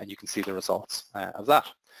 and you can see the results of that.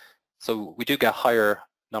 So we do get a higher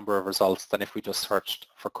number of results than if we just searched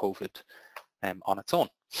for COVID on its own.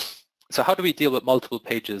 So how do we deal with multiple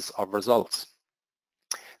pages of results?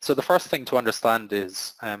 So the first thing to understand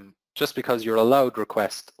is just because you're allowed to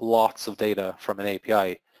request lots of data from an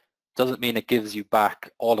API doesn't mean it gives you back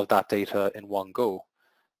all of that data in one go.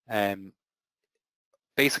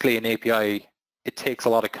 Basically, an API, it takes a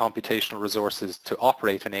lot of computational resources to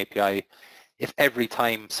operate an API. If every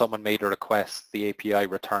time someone made a request, the API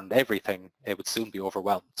returned everything, it would soon be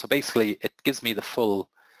overwhelmed. So basically, it gives me the full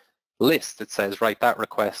list. It says, right, that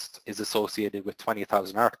request is associated with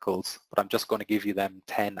 20,000 articles, but I'm just going to give you them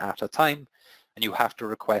 10 at a time, and you have to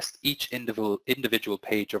request each individual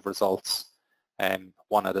page of results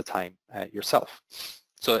one at a time yourself.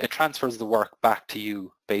 So it transfers the work back to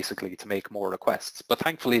you, basically, to make more requests. But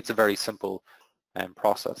thankfully, it's a very simple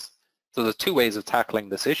process. So there's two ways of tackling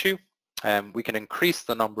this issue. We can increase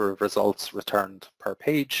the number of results returned per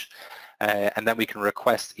page, and then we can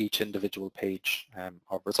request each individual page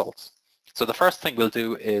of results. So the first thing we'll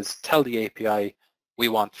do is tell the API we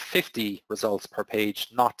want 50 results per page,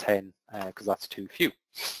 not 10, because that's too few.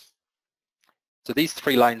 So these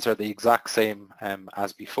three lines are the exact same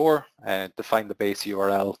as before. Define the base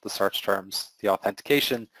URL, the search terms, the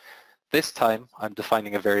authentication. This time I'm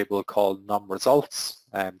defining a variable called num_results.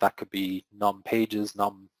 That could be num pages,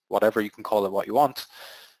 num whatever, you can call it what you want.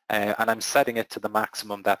 And I'm setting it to the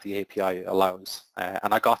maximum that the API allows.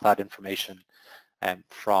 And I got that information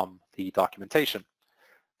from the documentation.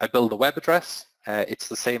 I build a web address. It's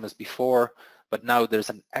the same as before, but now there's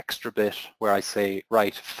an extra bit where I say,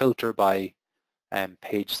 right, filter by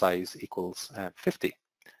page size equals 50.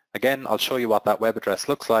 Again, I'll show you what that web address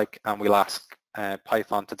looks like, and we'll ask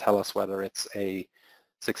Python to tell us whether it's a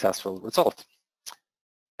successful result.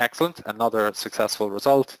 Excellent, another successful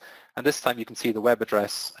result. And this time you can see the web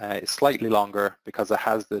address is slightly longer because it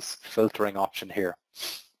has this filtering option here.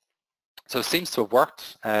 So it seems to have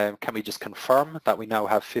worked. Can we just confirm that we now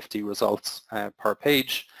have 50 results per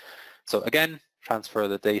page? So again, transfer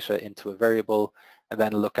the data into a variable and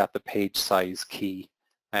then look at the page size key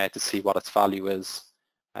to see what its value is.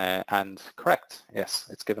 And correct, yes,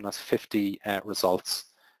 it's given us 50 results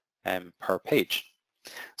per page.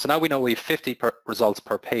 So now we know we have 50 results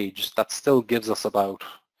per page. That still gives us about,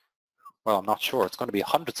 well, I'm not sure, it's going to be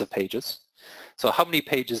hundreds of pages. So how many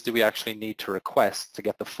pages do we actually need to request to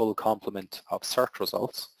get the full complement of search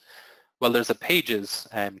results? Well, there's a pages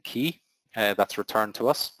key that's returned to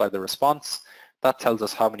us by the response. That tells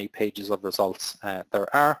us how many pages of results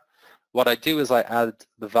there are. What I do is I add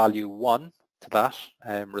the value 1 to that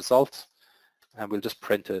result, and we'll just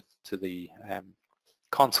print it to the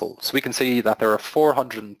console. So we can see that there are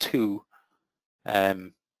 402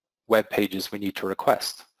 web pages we need to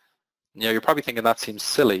request. Now you're probably thinking that seems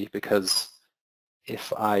silly, because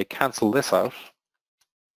if I cancel this out,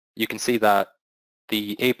 you can see that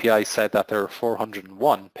the API said that there are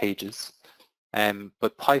 401 pages,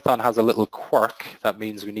 but Python has a little quirk that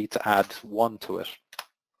means we need to add 1 to it.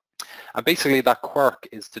 And basically that quirk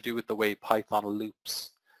is to do with the way Python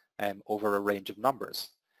loops over a range of numbers.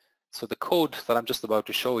 So the code that I'm just about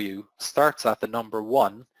to show you starts at the number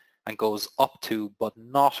 1 and goes up to but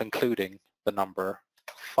not including the number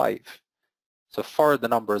 5. So for the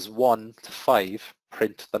numbers 1 to 5,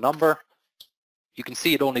 print the number. You can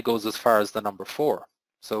see it only goes as far as the number 4.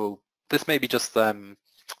 So this may be just the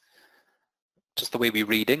way we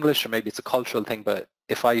read English, or maybe it's a cultural thing, but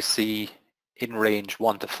if I see in range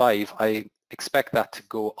 1 to 5, I expect that to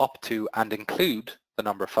go up to and include the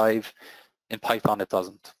number 5. In Python it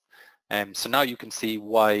doesn't. So now you can see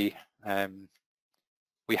why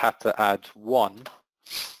we had to add 1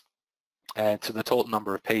 to the total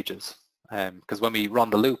number of pages. Because when we run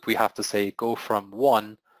the loop, we have to say go from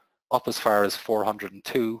 1 up as far as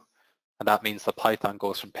 402, and that means that Python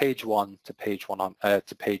goes from page 1 to page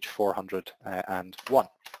 401.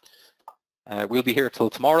 We'll be here till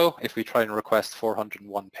tomorrow if we try and request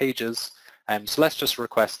 401 pages. So let's just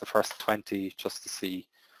request the first 20 just to see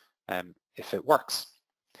if it works.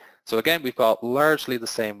 So again, we've got largely the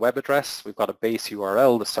same web address. We've got a base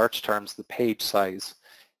URL, the search terms, the page size,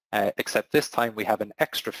 except this time we have an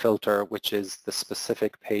extra filter, which is the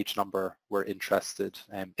specific page number we're interested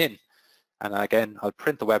in. And again, I'll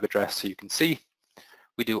print the web address so you can see.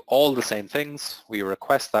 We do all the same things. We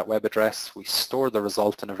request that web address. We store the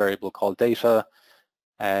result in a variable called data.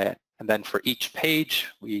 And then for each page,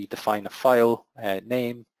 we define a file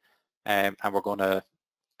name, and we're going to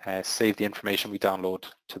save the information we download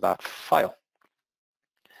to that file.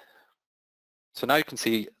 So now you can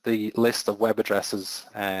see the list of web addresses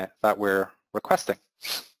that we're requesting.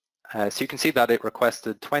 So you can see that it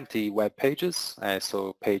requested 20 web pages,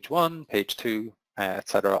 so page 1, page 2,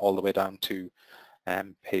 etc., all the way down to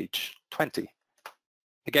page 20.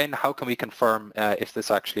 Again, how can we confirm if this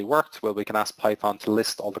actually worked? Well, we can ask Python to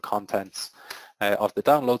list all the contents of the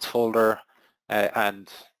downloads folder, and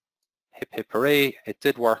hip hip hooray, it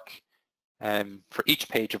did work. For each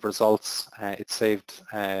page of results, it saved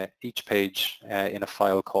each page in a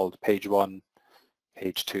file called page 1,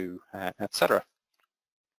 page 2, etc.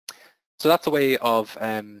 So that's a way of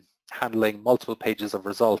handling multiple pages of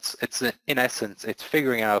results. It's in essence, it's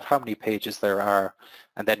figuring out how many pages there are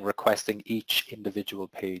and then requesting each individual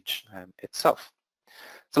page itself.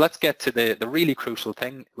 So let's get to the really crucial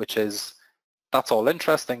thing, which is that's all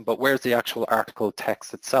interesting, but where's the actual article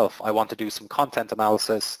text itself? I want to do some content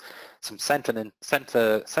analysis, some sentiment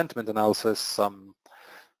analysis, some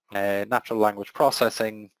natural language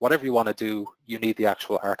processing, whatever you want to do, you need the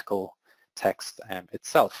actual article text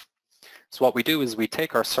itself. So what we do is we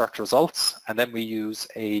take our search results and then we use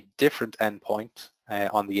a different endpoint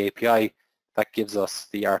on the API that gives us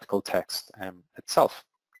the article text itself.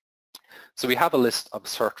 So we have a list of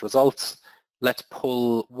search results. Let's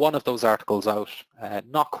pull one of those articles out,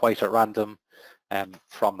 not quite at random,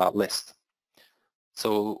 from that list.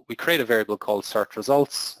 So we create a variable called search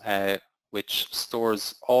results, which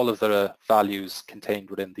stores all of the values contained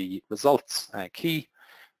within the results key.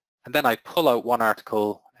 And then I pull out one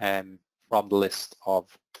article from the list of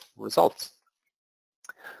results.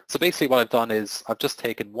 So basically what I've done is I've just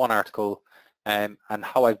taken one article, and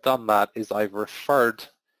how I've done that is I've referred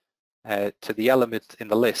to the element in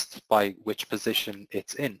the list by which position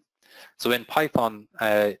it's in. So in Python,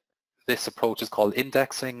 this approach is called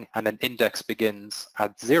indexing, and an index begins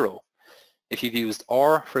at 0. If you've used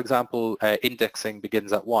OR, for example, indexing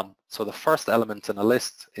begins at 1. So the first element in a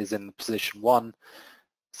list is in position 1,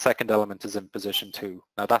 second element is in position 2.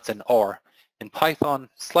 Now that's in OR. In Python,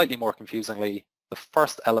 slightly more confusingly, the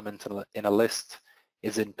first element in a list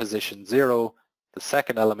is in position 0, the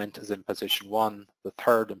second element is in position 1, the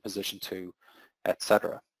third in position 2,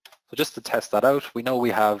 etc. So just to test that out, we know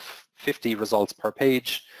we have 50 results per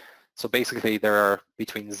page. So basically there are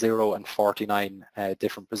between 0 and 49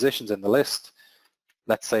 different positions in the list.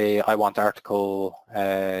 Let's say I want article,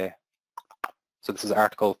 so this is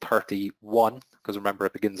article 31, because remember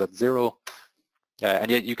it begins at 0.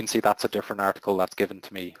 And yet you can see that's a different article that's given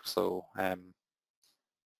to me. So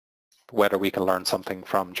whether we can learn something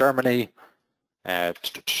from Germany,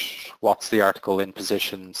 what's the article in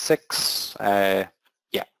position 6? A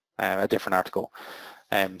different article.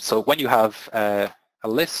 So when you have a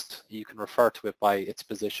list, you can refer to it by its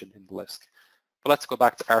position in the list. But let's go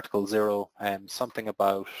back to article 0, something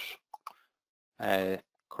about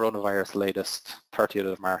coronavirus latest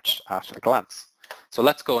 30th of March at a glance. So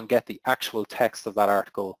let's go and get the actual text of that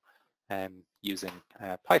article using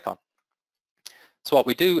Python. So what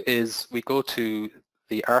we do is we go to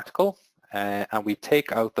the article and we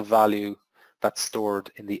take out the value that's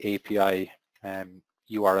stored in the API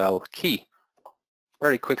URL key.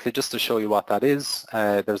 Very quickly, just to show you what that is,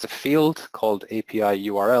 there's a field called API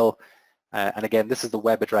URL, and again, this is the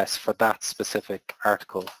web address for that specific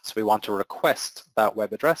article. So we want to request that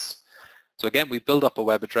web address. So again, we build up a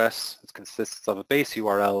web address. It consists of a base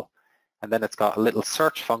URL, and then it's got a little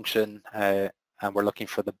search function, and we're looking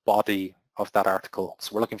for the body of that article.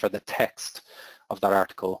 So we're looking for the text of that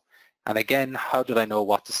article. And again, how did I know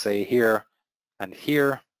what to say here and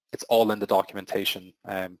here? It's all in the documentation.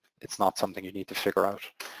 It's not something you need to figure out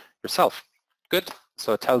yourself. Good.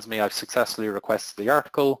 So it tells me I've successfully requested the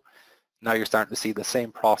article. Now you're starting to see the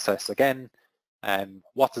same process again.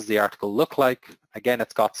 What does the article look like? Again,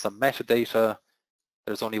 it's got some metadata.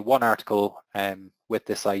 There's only one article with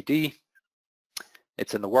this ID.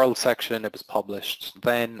 It's in the world section. It was published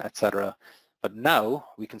then, etc. But now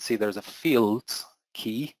we can see there's a fields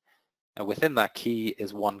key. And within that key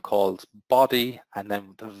is one called body, and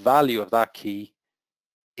then the value of that key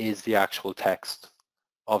is the actual text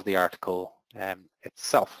of the article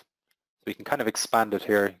itself. So we can kind of expand it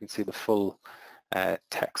here. You can see the full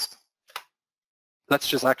text. Let's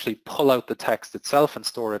just actually pull out the text itself and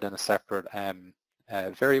store it in a separate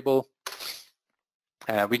variable.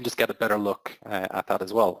 We can just get a better look at that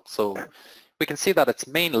as well. So we can see that it's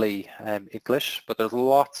mainly English, but there's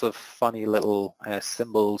lots of funny little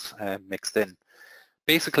symbols mixed in.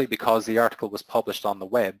 Basically, because the article was published on the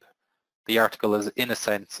web, the article is in a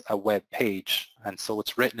sense a web page, and so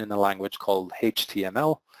it's written in a language called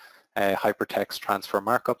HTML, Hypertext Transfer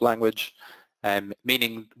Markup Language,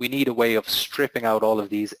 meaning we need a way of stripping out all of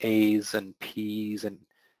these A's and P's and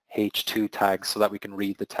H2 tags so that we can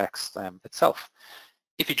read the text itself.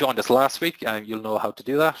 If you joined us last week, you'll know how to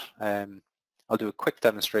do that. I'll do a quick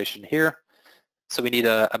demonstration here. So we need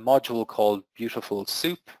a module called Beautiful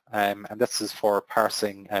Soup, and this is for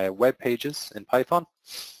parsing web pages in Python.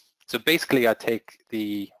 So basically I take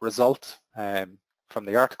the result from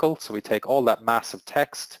the article, so we take all that massive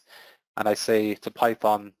text and I say to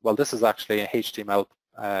Python, well, this is actually a HTML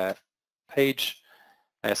page,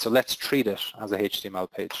 so let's treat it as a HTML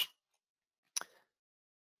page.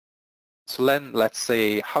 So then let's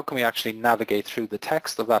say, how can we actually navigate through the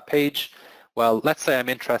text of that page? Well, let's say I'm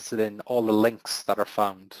interested in all the links that are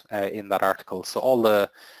found in that article. So all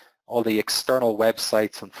the external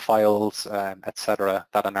websites and files, etc.,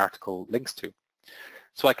 that an article links to.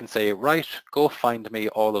 So I can say, right, go find me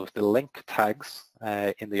all of the link tags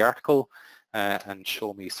in the article and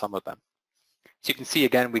show me some of them. So you can see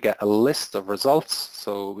again, we get a list of results.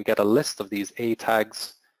 So we get a list of these A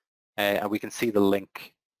tags, and we can see the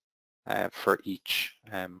link for each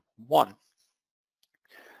one.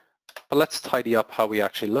 But let's tidy up how we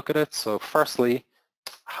actually look at it. So firstly,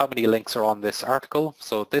 how many links are on this article?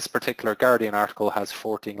 So this particular Guardian article has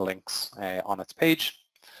 14 links on its page.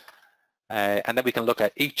 And then we can look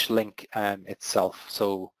at each link itself.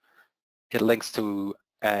 So it links to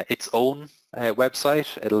its own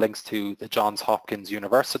website. It links to the Johns Hopkins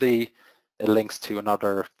University. It links to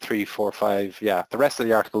another 3, 4, 5. Yeah, the rest of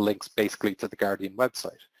the article links basically to the Guardian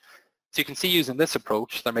website. So you can see using this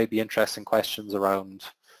approach, there may be interesting questions around,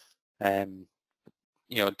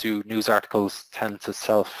 do news articles tend to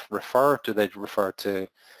self-refer? Do they refer to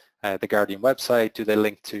the Guardian website? Do they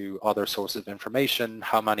link to other sources of information?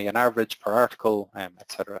 How many on average per article,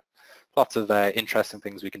 etc. Lots of interesting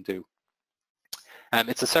things we can do.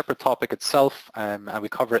 It's a separate topic itself, and we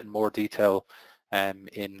cover it in more detail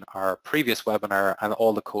in our previous webinar, and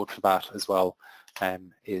all the code for that as well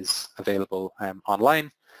is available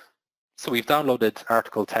online. So we've downloaded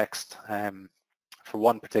article text for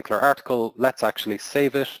one particular article. Let's actually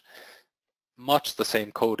save it. Much the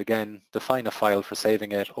same code again, define a file for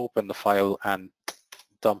saving it, open the file and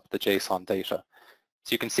dump the JSON data.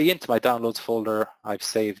 So you can see into my downloads folder, I've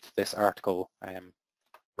saved this article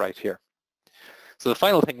right here. So the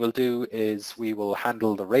final thing we'll do is we will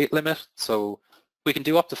handle the rate limit. So we can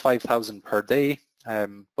do up to 5,000 per day,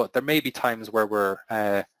 but there may be times where we're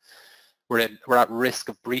at risk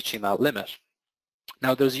of breaching that limit.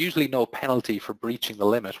 Now there's usually no penalty for breaching the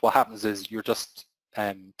limit. What happens is you're just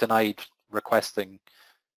denied requesting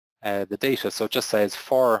the data. So it just says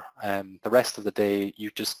for the rest of the day you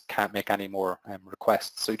just can't make any more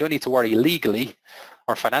requests. So you don't need to worry legally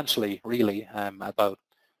or financially really about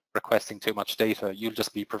requesting too much data. You'll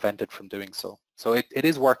just be prevented from doing so. So it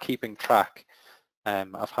is worth keeping track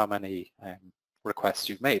of how many requests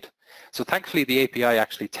you've made. So thankfully the API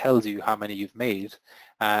actually tells you how many you've made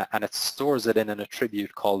and it stores it in an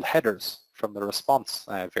attribute called headers from the response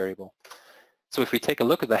variable. So if we take a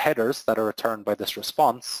look at the headers that are returned by this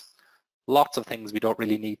response, lots of things we don't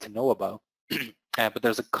really need to know about. But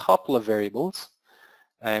there's a couple of variables.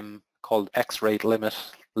 called X-rate limit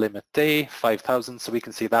day 5,000. So we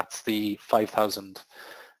can see that's the 5,000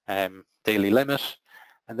 daily limit.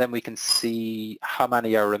 And then we can see how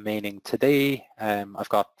many are remaining today. I've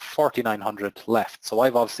got 4,900 left. So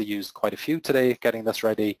I've obviously used quite a few today getting this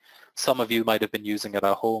ready. Some of you might have been using it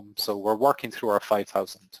at home. So we're working through our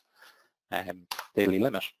 5,000 daily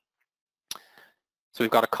limit. So we've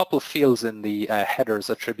got a couple of fields in the headers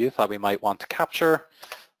attribute that we might want to capture.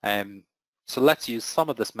 So let's use some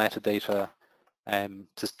of this metadata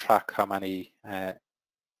to track how many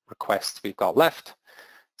requests we've got left.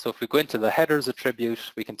 So if we go into the headers attribute,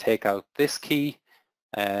 we can take out this key.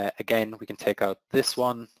 Again, we can take out this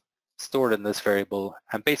one, store it in this variable,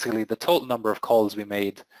 and basically the total number of calls we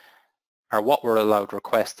made are what we're allowed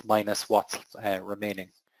request minus what's remaining.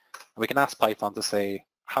 And we can ask Python to say,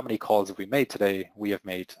 how many calls have we made today? We have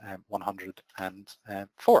made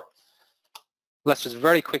 104. Let's just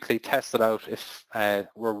very quickly test it out if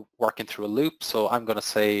we're working through a loop. So I'm going to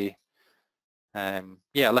say,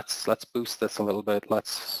 yeah, let's boost this a little bit.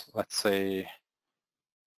 Let's say,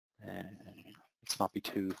 let's not be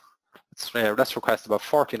too. Let's request about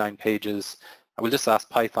 49 pages. I will just ask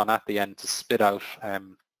Python at the end to spit out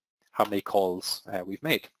how many calls we've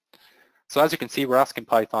made. So as you can see, we're asking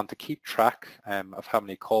Python to keep track of how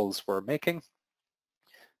many calls we're making.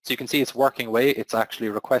 So you can see it's working away. It's actually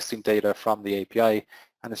requesting data from the API,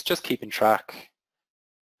 and it's just keeping track.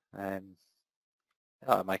 It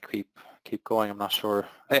might keep going, I'm not sure.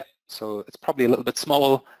 Yeah, so it's probably a little bit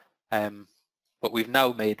small, but we've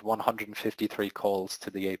now made 153 calls to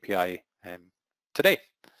the API today.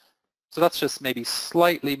 So that's just maybe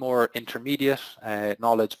slightly more intermediate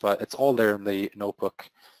knowledge, but it's all there in the notebook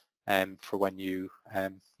for when you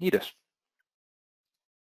need it.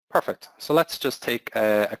 Perfect. So let's just take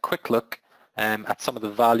a quick look at some of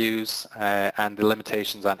the values and the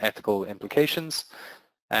limitations and ethical implications.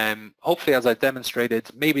 Hopefully, as I demonstrated,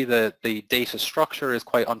 maybe the data structure is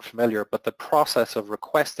quite unfamiliar, but the process of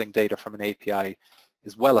requesting data from an API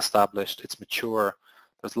is well established, it's mature,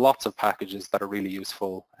 there's lots of packages that are really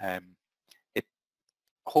useful.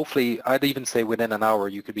 Hopefully, I'd even say within an hour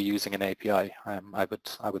you could be using an API. I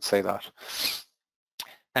would say that.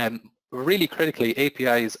 Really critically,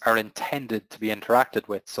 APIs are intended to be interacted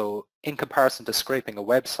with. So in comparison to scraping a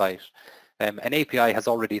website, an API has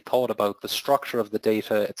already thought about the structure of the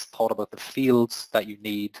data. It's thought about the fields that you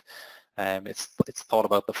need. It's thought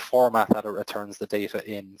about the format that it returns the data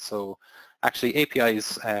in. So actually,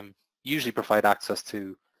 APIs usually provide access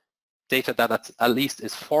to data that at least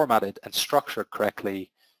is formatted and structured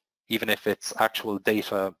correctly, even if its actual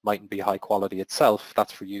data mightn't be high quality itself.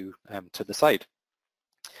 That's for you to decide.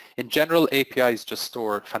 In general, APIs just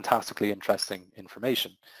store fantastically interesting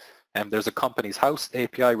information. There's a Companies House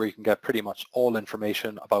API where you can get pretty much all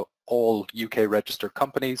information about all UK registered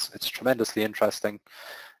companies. It's tremendously interesting,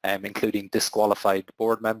 including disqualified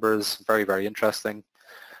board members. Very, very interesting.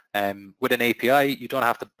 With an API, you don't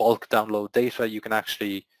have to bulk download data. You can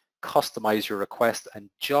actually customize your request and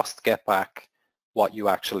just get back what you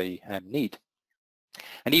actually need.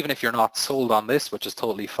 And even if you're not sold on this, which is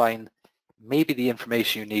totally fine, maybe the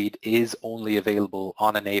information you need is only available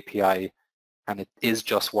on an API, and it is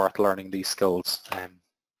just worth learning these skills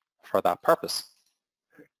for that purpose.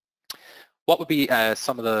 What would be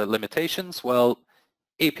some of the limitations? Well,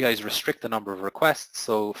 APIs restrict the number of requests,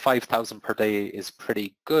 so 5,000 per day is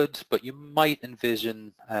pretty good, but you might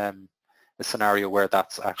envision a scenario where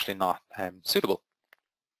that's actually not suitable.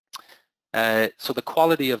 So the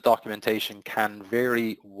quality of documentation can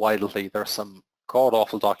vary wildly. There's some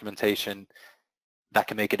god-awful documentation that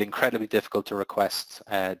can make it incredibly difficult to request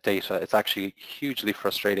data. It's actually hugely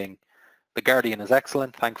frustrating. The Guardian is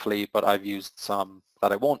excellent, thankfully, but I've used some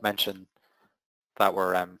that I won't mention that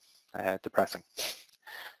were depressing.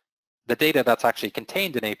 The data that's actually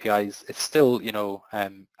contained in APIs is still,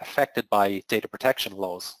 affected by data protection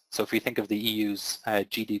laws. So if we think of the EU's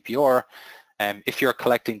GDPR, if you're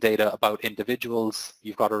collecting data about individuals,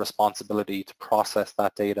 you've got a responsibility to process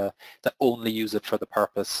that data, to only use it for the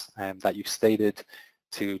purpose that you've stated,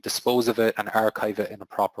 to dispose of it and archive it in a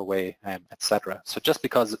proper way, etc. So just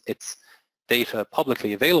because it's data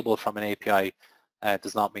publicly available from an API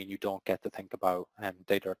does not mean you don't get to think about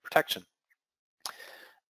data protection.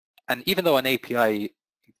 And even though an API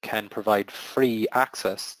can provide free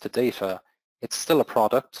access to data, it's still a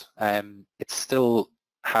product. It still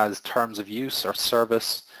has terms of use or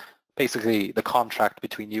service, basically the contract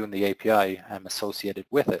between you and the API associated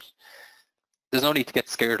with it. There's no need to get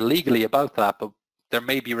scared legally about that, but there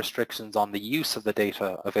may be restrictions on the use of the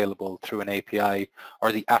data available through an API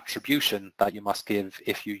or the attribution that you must give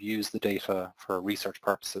if you use the data for research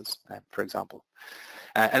purposes, for example.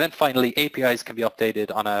 And then finally, APIs can be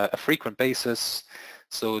updated on a frequent basis.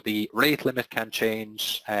 So the rate limit can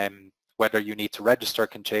change, whether you need to register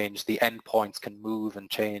can change, the endpoints can move and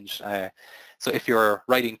change. So if you're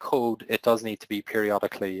writing code, it does need to be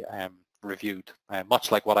periodically reviewed.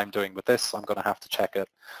 Much like what I'm doing with this, I'm going to have to check it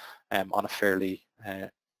on a fairly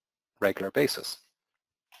regular basis.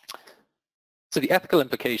 So the ethical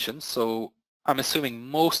implications, so I'm assuming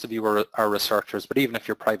most of you are researchers, but even if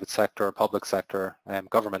you're private sector or public sector,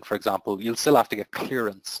 government for example, you'll still have to get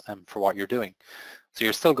clearance for what you're doing. So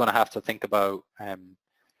you're still going to have to think about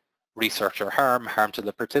researcher harm to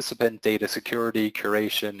the participant, data security,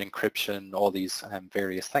 curation, encryption, all these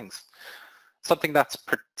various things. Something that's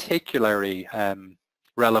particularly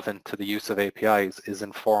relevant to the use of APIs is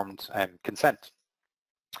informed consent.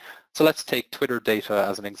 So let's take Twitter data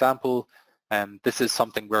as an example. This is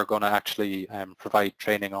something we're going to actually provide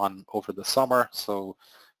training on over the summer, so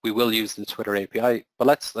we will use the Twitter API, but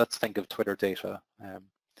let's think of Twitter data.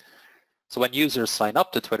 So when users sign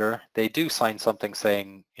up to Twitter, they do sign something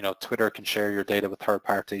saying, you know, Twitter can share your data with third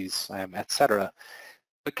parties, etc.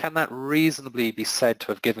 But can that reasonably be said to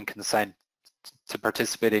have given consent to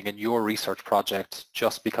participating in your research project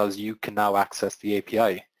just because you can now access the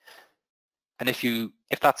API? And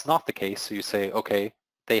if that's not the case, so you say, okay,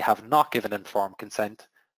 they have not given informed consent,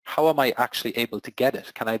 how am I actually able to get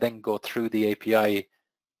it? Can I then go through the API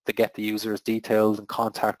to get the user's details and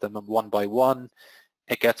contact them one by one?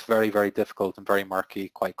 It gets very, very difficult and very murky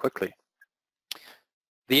quite quickly.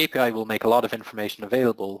 The API will make a lot of information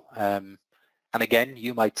available. And again,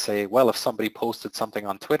 you might say, well, if somebody posted something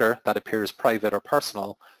on Twitter that appears private or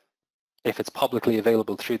personal, if it's publicly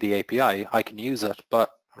available through the API, I can use it. But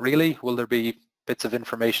really, will there be bits of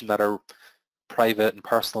information that are private and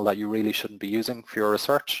personal that you really shouldn't be using for your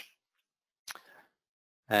research?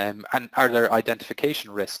 And are there identification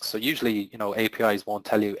risks? So usually, you know, APIs won't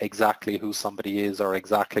tell you exactly who somebody is or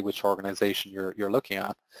exactly which organization you're looking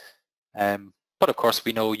at. But of course,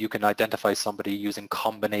 we know you can identify somebody using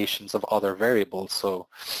combinations of other variables. So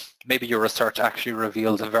maybe your research actually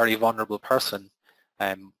reveals a very vulnerable person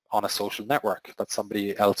on a social network that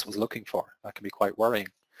somebody else was looking for. That can be quite worrying.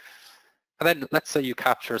 And then let's say you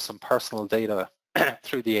capture some personal data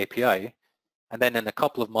through the API, and then in a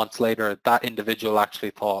couple of months later, that individual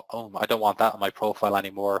actually thought, oh, I don't want that on my profile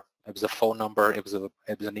anymore. It was a phone number, it was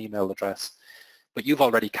an email address, but you've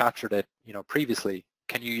already captured it, you know, previously.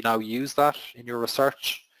 Can you now use that in your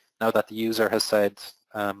research now that the user has said,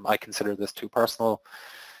 I consider this too personal?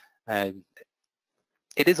 It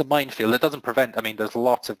is a minefield. It doesn't prevent, I mean, there's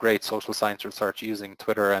lots of great social science research using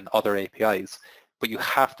Twitter and other APIs, but you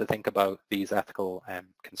have to think about these ethical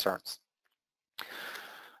concerns.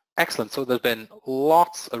 Excellent. So there's been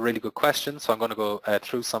lots of really good questions, so I'm going to go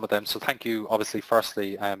through some of them. So thank you, obviously,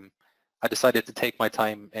 firstly. I decided to take my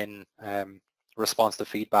time in response to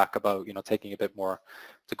feedback about, you know, taking a bit more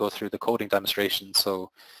to go through the coding demonstration.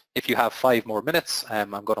 So if you have 5 more minutes,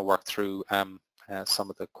 I'm going to work through some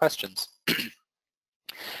of the questions.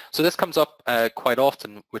 So this comes up quite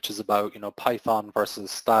often, which is about, you know, Python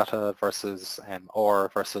versus Stata versus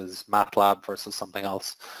R versus MATLAB versus something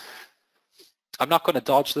else. I'm not going to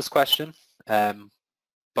dodge this question, but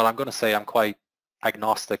I'm going to say I'm quite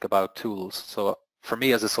agnostic about tools. So for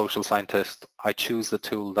me as a social scientist, I choose the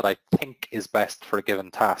tool that I think is best for a given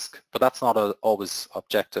task, but that's not always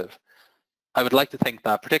objective. I would like to think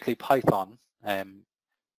that particularly Python,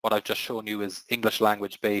 what I've just shown you is English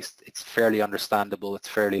language based. It's fairly understandable. It's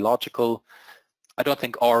fairly logical. I don't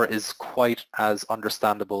think R is quite as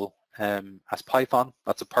understandable as Python.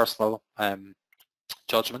 That's a personal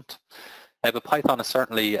judgment. But Python is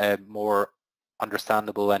certainly more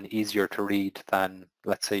understandable and easier to read than,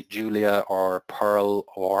 let's say, Julia or Perl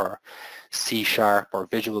or C# or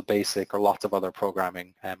Visual Basic or lots of other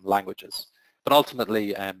programming languages. But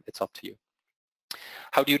ultimately, it's up to you.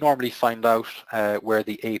 How do you normally find out where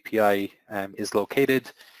the API is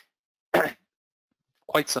located?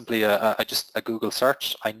 Quite simply, just a Google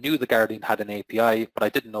search. I knew The Guardian had an API, but I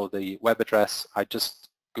didn't know the web address. I just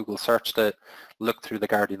Google searched it, looked through The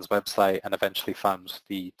Guardian's website, and eventually found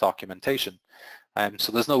the documentation.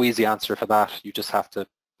 So there's no easy answer for that. You just have to,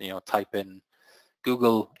 you know, type in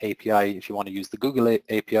Google API if you want to use the Google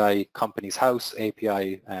API, Companies House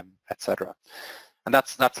API, etc. And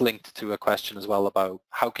that's linked to a question as well about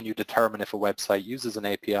how can you determine if a website uses an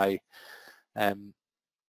API.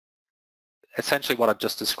 Essentially what I've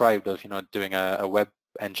just described of, you know, doing a web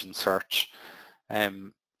engine search.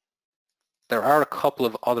 There are a couple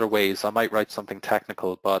of other ways. I might write something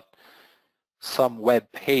technical, but some web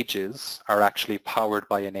pages are actually powered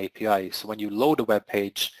by an API. So when you load a web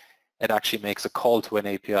page, it actually makes a call to an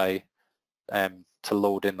API to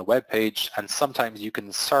load in the web page, and sometimes you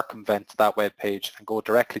can circumvent that web page and go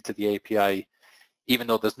directly to the API even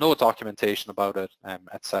though there's no documentation about it,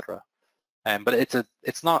 etc. But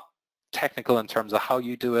it's not technical in terms of how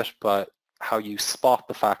you do it, but how you spot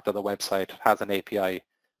the fact that the website has an API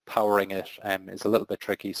powering it is a little bit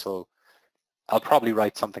tricky. So I'll probably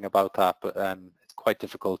write something about that, but it's quite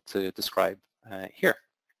difficult to describe here.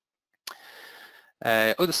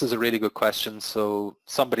 This is a really good question. So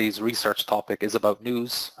somebody's research topic is about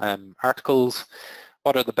news articles.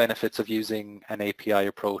 What are the benefits of using an API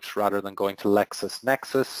approach rather than going to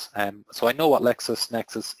LexisNexis? So I know what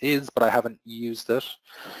LexisNexis is, but I haven't used it.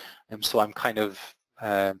 So I'm kind of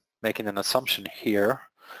making an assumption here.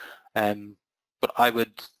 But I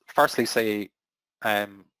would firstly say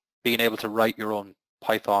being able to write your own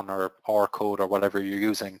Python or R code or whatever you're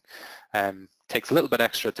using takes a little bit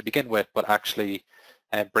extra to begin with, but actually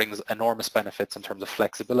brings enormous benefits in terms of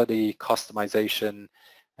flexibility, customization.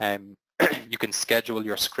 You can schedule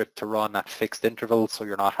your script to run at fixed intervals, so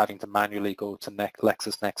you're not having to manually go to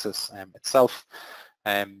LexisNexis itself.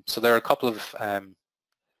 So there are a couple of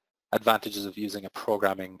advantages of using a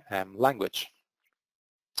programming language.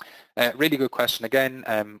 Really good question again.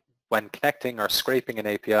 When connecting or scraping an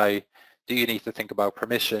API, do you need to think about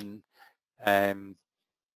permission?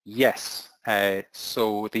 Yes.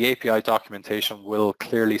 So the API documentation will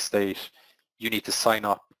clearly state you need to sign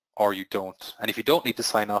up or you don't. And if you don't need to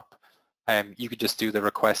sign up, you could just do the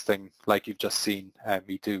requesting like you've just seen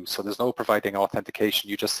me do. So there's no providing authentication.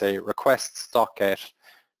 You just say requests.get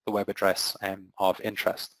the web address of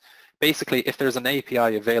interest. Basically, if there's an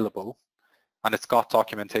API available and it's got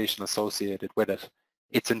documentation associated with it,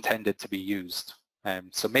 it's intended to be used.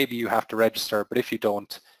 So maybe you have to register, but if you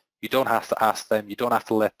don't have to ask them. You don't have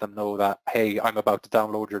to let them know that, hey, I'm about to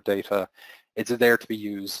download your data. It's there to be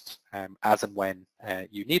used as and when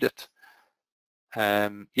you need it.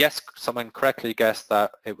 Yes, someone correctly guessed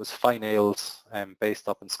that it was Fine Ales, based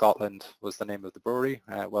up in Scotland, was the name of the brewery.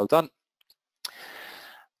 Well done.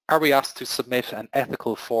 Are we asked to submit an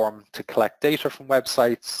ethical form to collect data from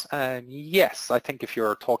websites? Yes, I think if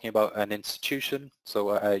you're talking about an institution, so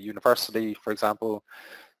a university, for example,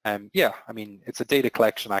 yeah, I mean, it's a data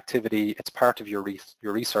collection activity. It's part of your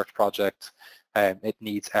research project. It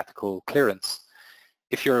needs ethical clearance.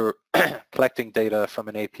 If you're collecting data from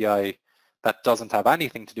an API that doesn't have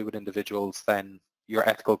anything to do with individuals, then your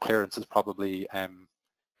ethical clearance is probably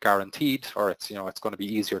guaranteed, or it's going to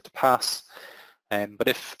be easier to pass. But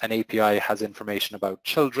if an API has information about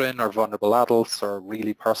children or vulnerable adults or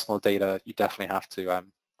really personal data, you definitely have to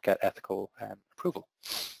get ethical approval.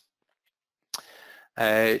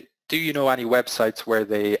 Do you know any websites where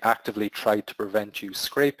they actively try to prevent you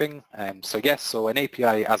scraping? So yes, so an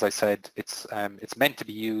API, as I said, it's meant to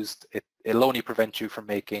be used. It'll only prevent you from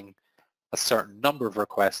making a certain number of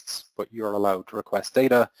requests, but you're allowed to request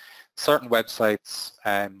data. Certain websites,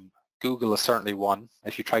 Google is certainly one.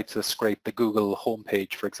 If you try to scrape the Google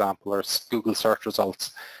homepage, for example, or Google search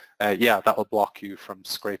results, yeah, that will block you from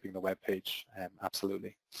scraping the web page,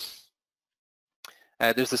 absolutely.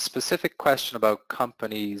 There's a specific question about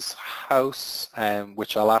Companies House,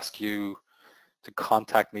 which I'll ask you to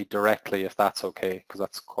contact me directly if that's okay, because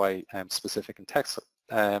that's quite specific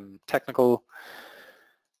and technical.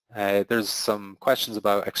 There's some questions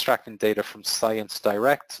about extracting data from Science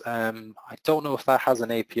Direct. I don't know if that has an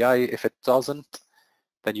API. If it doesn't,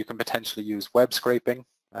 then you can potentially use web scraping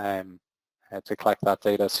to collect that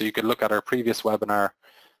data. So you could look at our previous webinar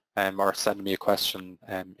or send me a question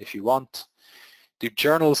if you want. Do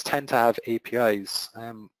journals tend to have APIs?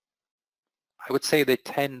 I would say they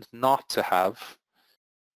tend not to have,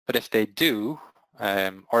 but if they do,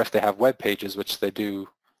 or if they have web pages, which they do,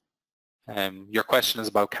 your question is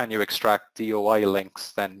about can you extract DOI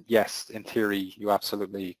links, then yes, in theory, you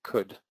absolutely could.